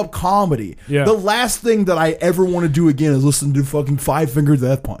stand-up comedy. Yeah. The last thing that I ever want to do again is listen to fucking Five Finger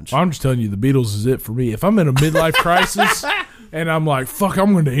Death Punch. I'm just telling you, the Beatles is it for me. If I'm in a midlife crisis... And I'm like, fuck,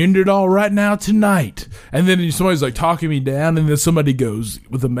 I'm going to end it all right now tonight. And then somebody's like talking me down, and then somebody goes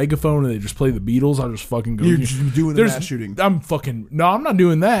with a megaphone and they just play the Beatles. I just fucking go. You're doing the mass shooting. I'm not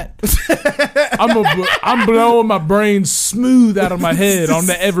doing that. I'm blowing my brain smooth out of my head on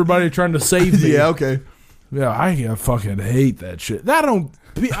everybody trying to save me. Yeah, okay. Yeah, I fucking hate that shit.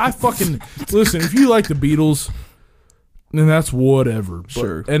 I fucking, listen, if you like the Beatles... And that's whatever.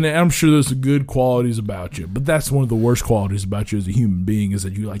 Sure. And I'm sure there's some good qualities about you. But that's one of the worst qualities about you as a human being is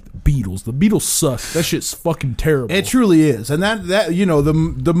that you like the Beatles. The Beatles suck. That shit's fucking terrible. It truly is. And that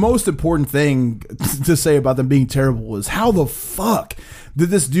the most important thing to say about them being terrible is how the fuck did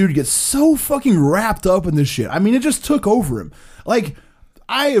this dude get so fucking wrapped up in this shit? I mean, it just took over him. Like,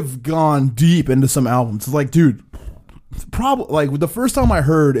 I have gone deep into some albums. It's like, dude, probably like the first time I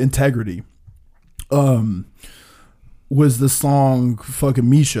heard Integrity, was the song fucking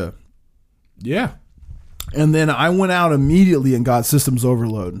Misha. Yeah. And then I went out immediately and got Systems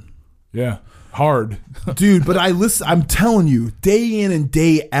Overload. Yeah. Hard. Dude, but I'm telling you, day in and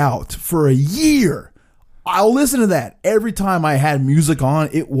day out for a year, I'll listen to that every time I had music on.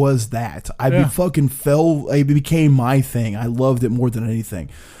 It was that it became my thing. I loved it more than anything,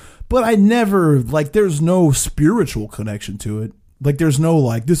 but I never there's no spiritual connection to it. Like, there's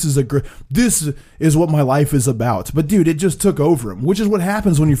no, this is what my life is about. But, dude, it just took over him, which is what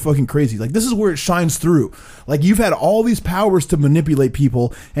happens when you're fucking crazy. Like, this is where it shines through. Like, you've had all these powers to manipulate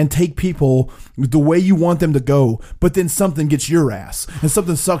people and take people the way you want them to go, but then something gets your ass and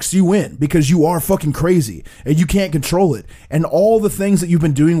something sucks you in because you are fucking crazy and you can't control it. And all the things that you've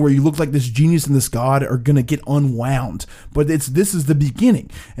been doing where you look like this genius and this god are going to get unwound. But this is the beginning.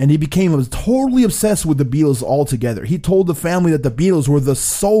 And he became totally obsessed with the Beatles altogether. He told the family that the Beatles were the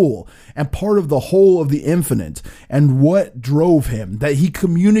soul and part of the whole of the infinite, and what drove him, that he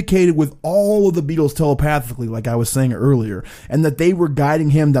communicated with all of the Beatles telepathically, like I was saying earlier, and that they were guiding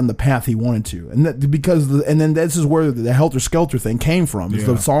him down the path he wanted to. And that and then this is where the Helter Skelter thing came from, is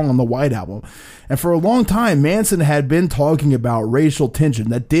the song on the White Album. And for a long time, Manson had been talking about racial tension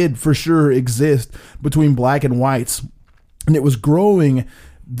that did for sure exist between black and whites, and it was growing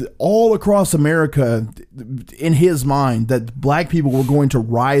all across America in his mind, that black people were going to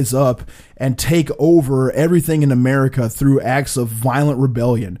rise up and take over everything in America through acts of violent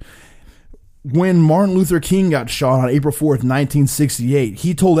rebellion. When Martin Luther King got shot on April 4th, 1968,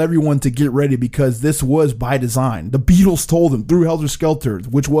 he told everyone to get ready because this was by design. The Beatles told him through Helter Skelter,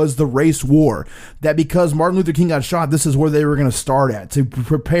 which was the race war, that because Martin Luther King got shot, this is where they were going to start at, to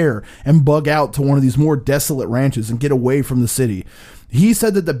prepare and bug out to one of these more desolate ranches and get away from the city. He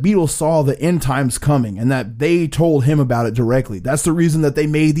said that the Beatles saw the end times coming and that they told him about it directly. That's the reason that they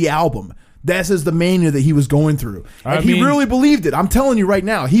made the album. This is the mania that he was going through. And he really believed it. I'm telling you right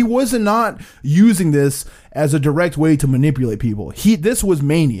now, he wasn't not using this as a direct way to manipulate people. This was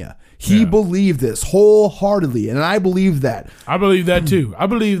mania. He believed this wholeheartedly, and I believe that. I believe that too. I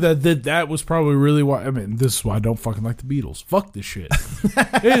believe that was probably really why. I mean, this is why I don't fucking like the Beatles. Fuck this shit.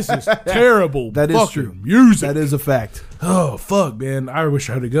 This is terrible. That is true. Music. That is a fact. Oh fuck, man! I wish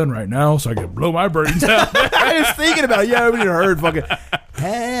I had a gun right now so I could blow my brains out. I was thinking about it. Yeah, I heard fucking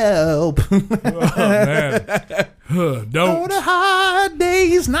help. Oh man, don't. On a hard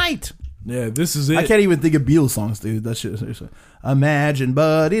day's night. Yeah, this is it. I can't even think of Beatles songs, dude. That shit. Seriously. Imagine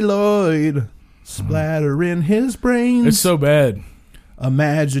Buddy Lloyd splattering his brains. It's so bad.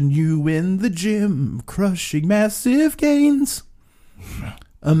 Imagine you in the gym crushing massive gains.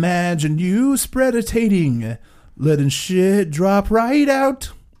 Imagine you spreadating, letting shit drop right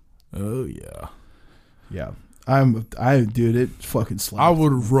out. Oh yeah, yeah. Dude, it fucking slaps. I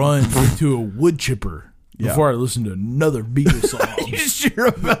would have run into a wood chipper before I listened to another Beatles song. You sure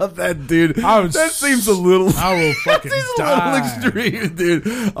about that, dude? That seems a little. I will fucking die. A little extreme,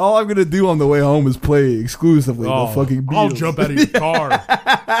 dude. All I'm gonna do on the way home is play exclusively the fucking Beatles. I'll jump out of your car.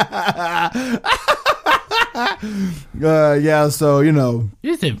 Yeah, so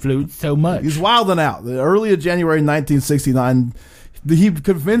this influenced so much. He's wilding out. The early of January 1969, he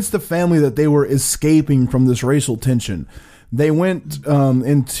convinced the family that they were escaping from this racial tension. They went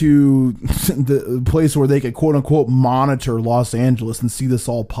into the place where they could, quote unquote, monitor Los Angeles and see this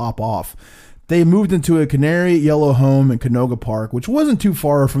all pop off. They moved into a canary yellow home in Canoga Park, which wasn't too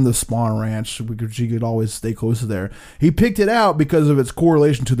far from the Spawn Ranch, because you could always stay close to there. He picked it out because of its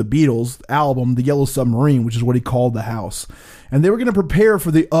correlation to the Beatles album, The Yellow Submarine, which is what he called the house. And they were going to prepare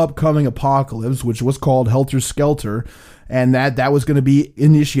for the upcoming apocalypse, which was called Helter Skelter, and that was going to be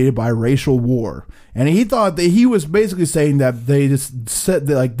initiated by racial war. And he thought that he was basically saying that they just said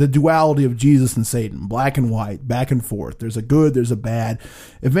that, the duality of Jesus and Satan, black and white, back and forth. There's a good, there's a bad.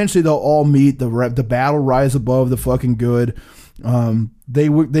 Eventually, they'll all meet. The battle rise above the fucking good.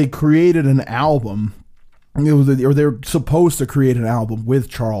 They created an album. They were supposed to create an album with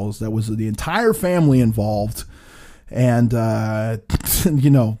Charles that was the entire family involved, and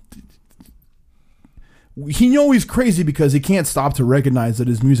he's crazy because he can't stop to recognize that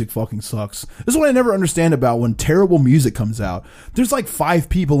his music fucking sucks. This is what I never understand about when terrible music comes out. There's 5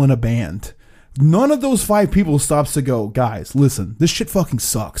 people in a band. None of those 5 people stops to go, guys, listen, this shit fucking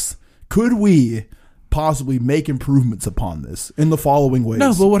sucks. Could we possibly make improvements upon this in the following ways?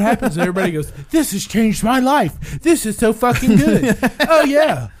 No, but what happens is everybody goes, this has changed my life. This is so fucking good. Oh,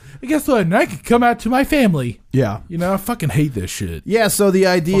 yeah. Guess what? And I could come out to my family. Yeah. I fucking hate this shit. Yeah, so the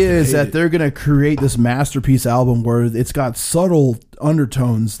idea is that they're going to create this masterpiece album where it's got subtle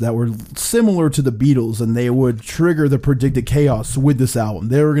undertones that were similar to the Beatles, and they would trigger the predicted chaos with this album.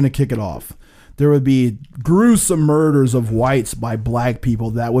 They were going to kick it off. There would be gruesome murders of whites by black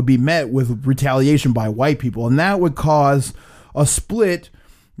people that would be met with retaliation by white people, and that would cause a split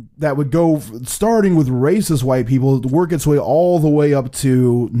that would go starting with racist white people, work its way all the way up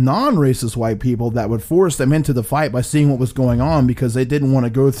to non-racist white people that would force them into the fight by seeing what was going on because they didn't want to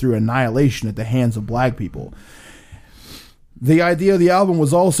go through annihilation at the hands of black people. The idea of the album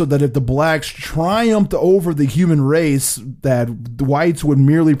was also that if the blacks triumphed over the human race, that the whites would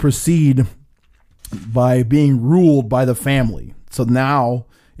merely proceed by being ruled by the family. So now,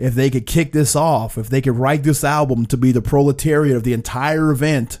 if they could kick this off, if they could write this album to be the proletariat of the entire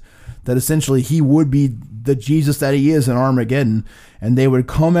event, that essentially he would be the Jesus that he is in Armageddon, and they would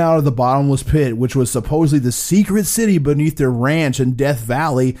come out of the bottomless pit, which was supposedly the secret city beneath their ranch in Death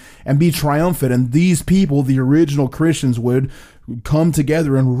Valley, and be triumphant. And these people, the original Christians, would come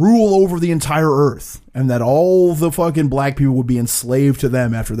together and rule over the entire earth, and that all the fucking black people would be enslaved to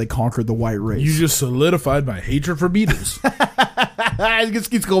them after they conquered the white race. You just solidified my hatred for Beatles. It just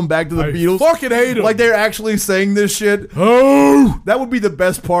keeps going back to the Beatles. Fucking hate them. Like they're actually saying this shit. Oh, that would be the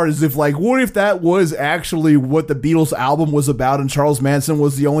best part. Is if like, what if that was actually what the Beatles album was about, and Charles Manson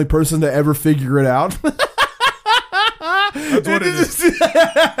was the only person to ever figure it out? That's what it is. It's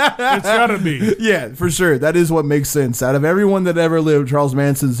gotta be. Yeah, for sure. That is what makes sense. Out of everyone that ever lived, Charles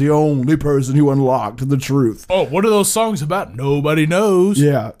Manson's the only person who unlocked the truth. Oh, what are those songs about? Nobody knows.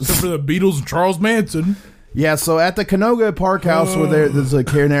 Yeah. Except for the Beatles and Charles Manson. Yeah, so at the Canoga Park house where there's a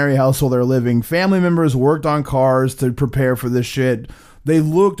canary house where they're living, family members worked on cars to prepare for this shit. They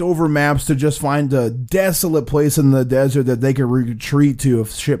looked over maps to just find a desolate place in the desert that they could retreat to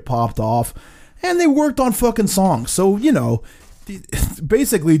if shit popped off. And they worked on fucking songs. So, you know,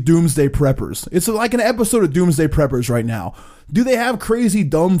 basically Doomsday Preppers. It's like an episode of Doomsday Preppers right now. Do they have crazy,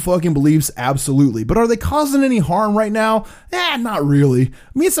 dumb fucking beliefs? Absolutely. But are they causing any harm right now? Not really.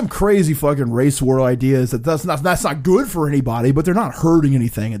 I mean, it's some crazy fucking race war ideas that's not good for anybody, but they're not hurting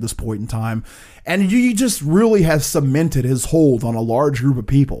anything at this point in time. And you just really has cemented his hold on a large group of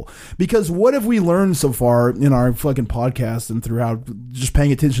people. Because what have we learned so far in our fucking podcast and throughout just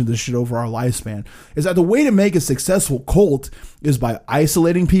paying attention to this shit over our lifespan is that the way to make a successful cult is by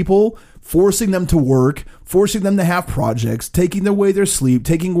isolating people, forcing them to work, forcing them to have projects, taking away their sleep,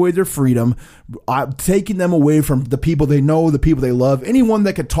 taking away their freedom, taking them away from the people they know, the people they love, anyone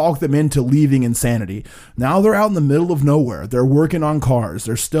that could talk them into leaving insanity. Now they're out in the middle of nowhere. They're working on cars.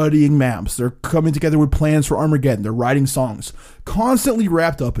 They're studying maps. They're coming together with plans for Armageddon. They're writing songs. Constantly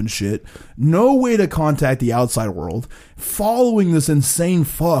wrapped up in shit. No way to contact the outside world. Following this insane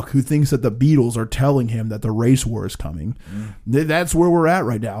fuck who thinks that the Beatles are telling him that the race war is coming. That's where we're at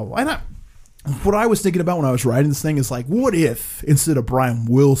right now. What I was thinking about when I was writing this thing is like, what if instead of Brian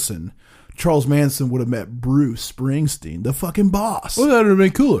Wilson, Charles Manson would have met Bruce Springsteen, the fucking boss? Well, that would have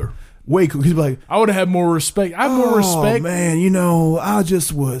been cooler. Way cool. He'd be like, I would have had more respect. I have more respect. Man, you know, I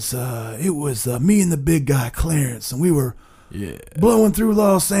just was, it was me and the big guy, Clarence, and we were blowing through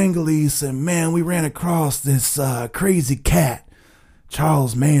Los Angeles, and man, we ran across this crazy cat,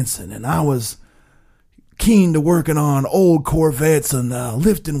 Charles Manson, and I was keen to working on old Corvettes and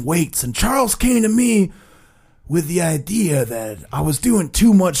lifting weights, and Charles came to me with the idea that I was doing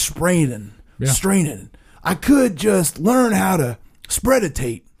too much straining. I could just learn how to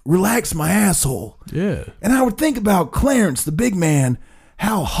spreaditate, relax my asshole. Yeah. And I would think about Clarence, the big man,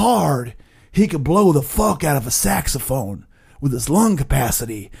 how hard he could blow the fuck out of a saxophone with his lung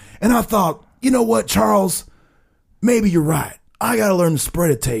capacity. And I thought, you know what, Charles? Maybe you're right. I gotta learn to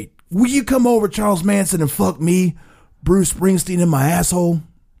spreaditate. Will you come over, Charles Manson, and fuck me, Bruce Springsteen, in my asshole?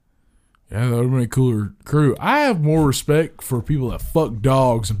 Yeah, that would have been a cooler crew. I have more respect for people that fuck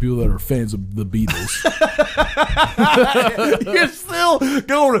dogs and people that are fans of the Beatles. You're still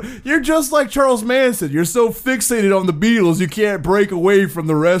going. You're just like Charles Manson. You're so fixated on the Beatles, you can't break away from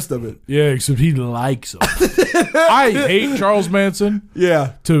the rest of it. Yeah, except he likes them. I hate Charles Manson.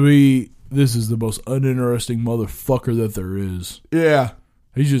 Yeah. To me, this is the most uninteresting motherfucker that there is. Yeah.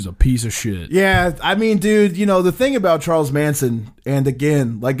 He's just a piece of shit. Yeah, I mean, dude, you know, the thing about Charles Manson, and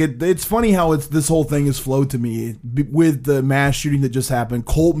again, like it's funny how this whole thing has flowed to me with the mass shooting that just happened,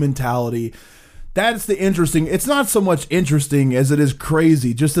 cult mentality. That's the interesting. It's not so much interesting as it is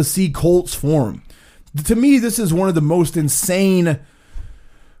crazy just to see cults form. To me, this is one of the most insane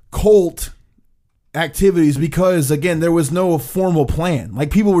cult activities because, again, there was no formal plan. Like,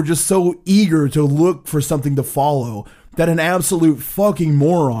 people were just so eager to look for something to follow that an absolute fucking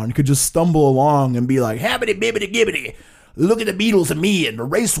moron could just stumble along and be like, habbity bibbity gibbity, look at the Beatles and me and the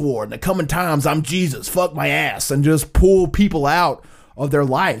race war and the coming times, I'm Jesus, fuck my ass, and just pull people out of their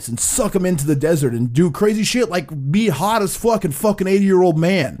lives and suck them into the desert and do crazy shit like be hot as fuck and fucking 80-year-old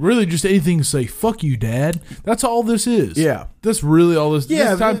man. Really, just anything to say, fuck you, Dad. That's all this is. Yeah. That's really all this,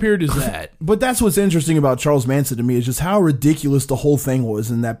 this time period is that. But that's what's interesting about Charles Manson to me is just how ridiculous the whole thing was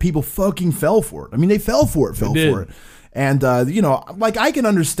and that people fucking fell for it. I mean, they fell for it. And, like I can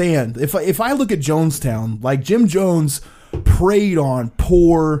understand if I look at Jonestown, like Jim Jones preyed on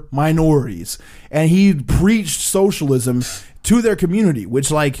poor minorities and he preached socialism to their community,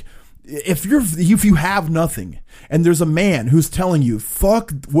 which like if you have nothing and there's a man who's telling you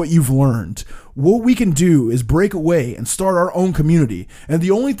fuck what you've learned, what we can do is break away and start our own community, and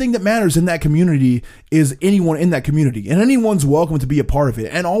the only thing that matters in that community is anyone in that community, and anyone's welcome to be a part of it,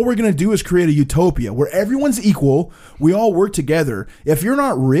 and all we're going to do is create a utopia where everyone's equal, we all work together. If you're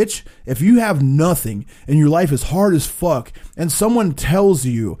not rich, if you have nothing and your life is hard as fuck and someone tells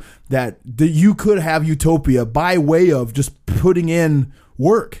you that you could have utopia by way of just putting in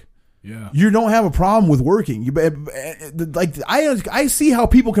work, you don't have a problem with working. I see how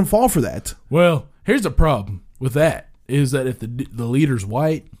people can fall for that. Well, here's the problem with that is that if the leader's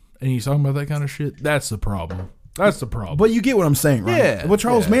white and he's talking about that kind of shit, that's the problem. That's the problem. But you get what I'm saying, right? Yeah. But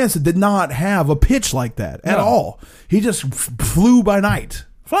Charles Manson did not have a pitch like that at all. He just flew by night.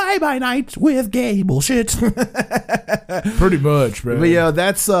 Fly by night with gay bullshit. Pretty much, man. But yeah,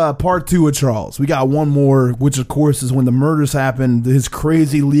 that's part 2 of Charles. We got one more, which of course is when the murders happened. His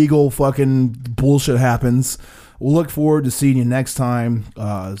crazy legal fucking bullshit happens. We'll look forward to seeing you next time.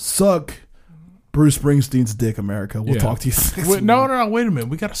 Suck Bruce Springsteen's dick, America. We'll talk to you next week. No, wait a minute.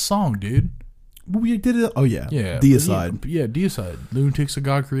 We got a song, dude. We did it. Oh, yeah. Yeah. Deicide. Yeah, Deicide. Lunatics of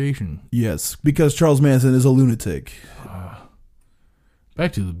God Creation. Yes, because Charles Manson is a lunatic.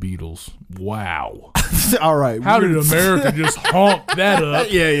 Back to the Beatles. Wow. All right. How did America just honk that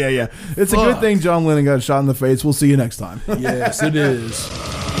up? Yeah. It's a good thing John Lennon got shot in the face. We'll see you next time. Yes, it is.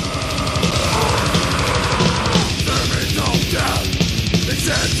 There is no death,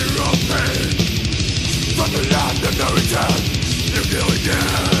 except your own pain. From the land of no return, you're killing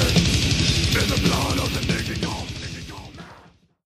death.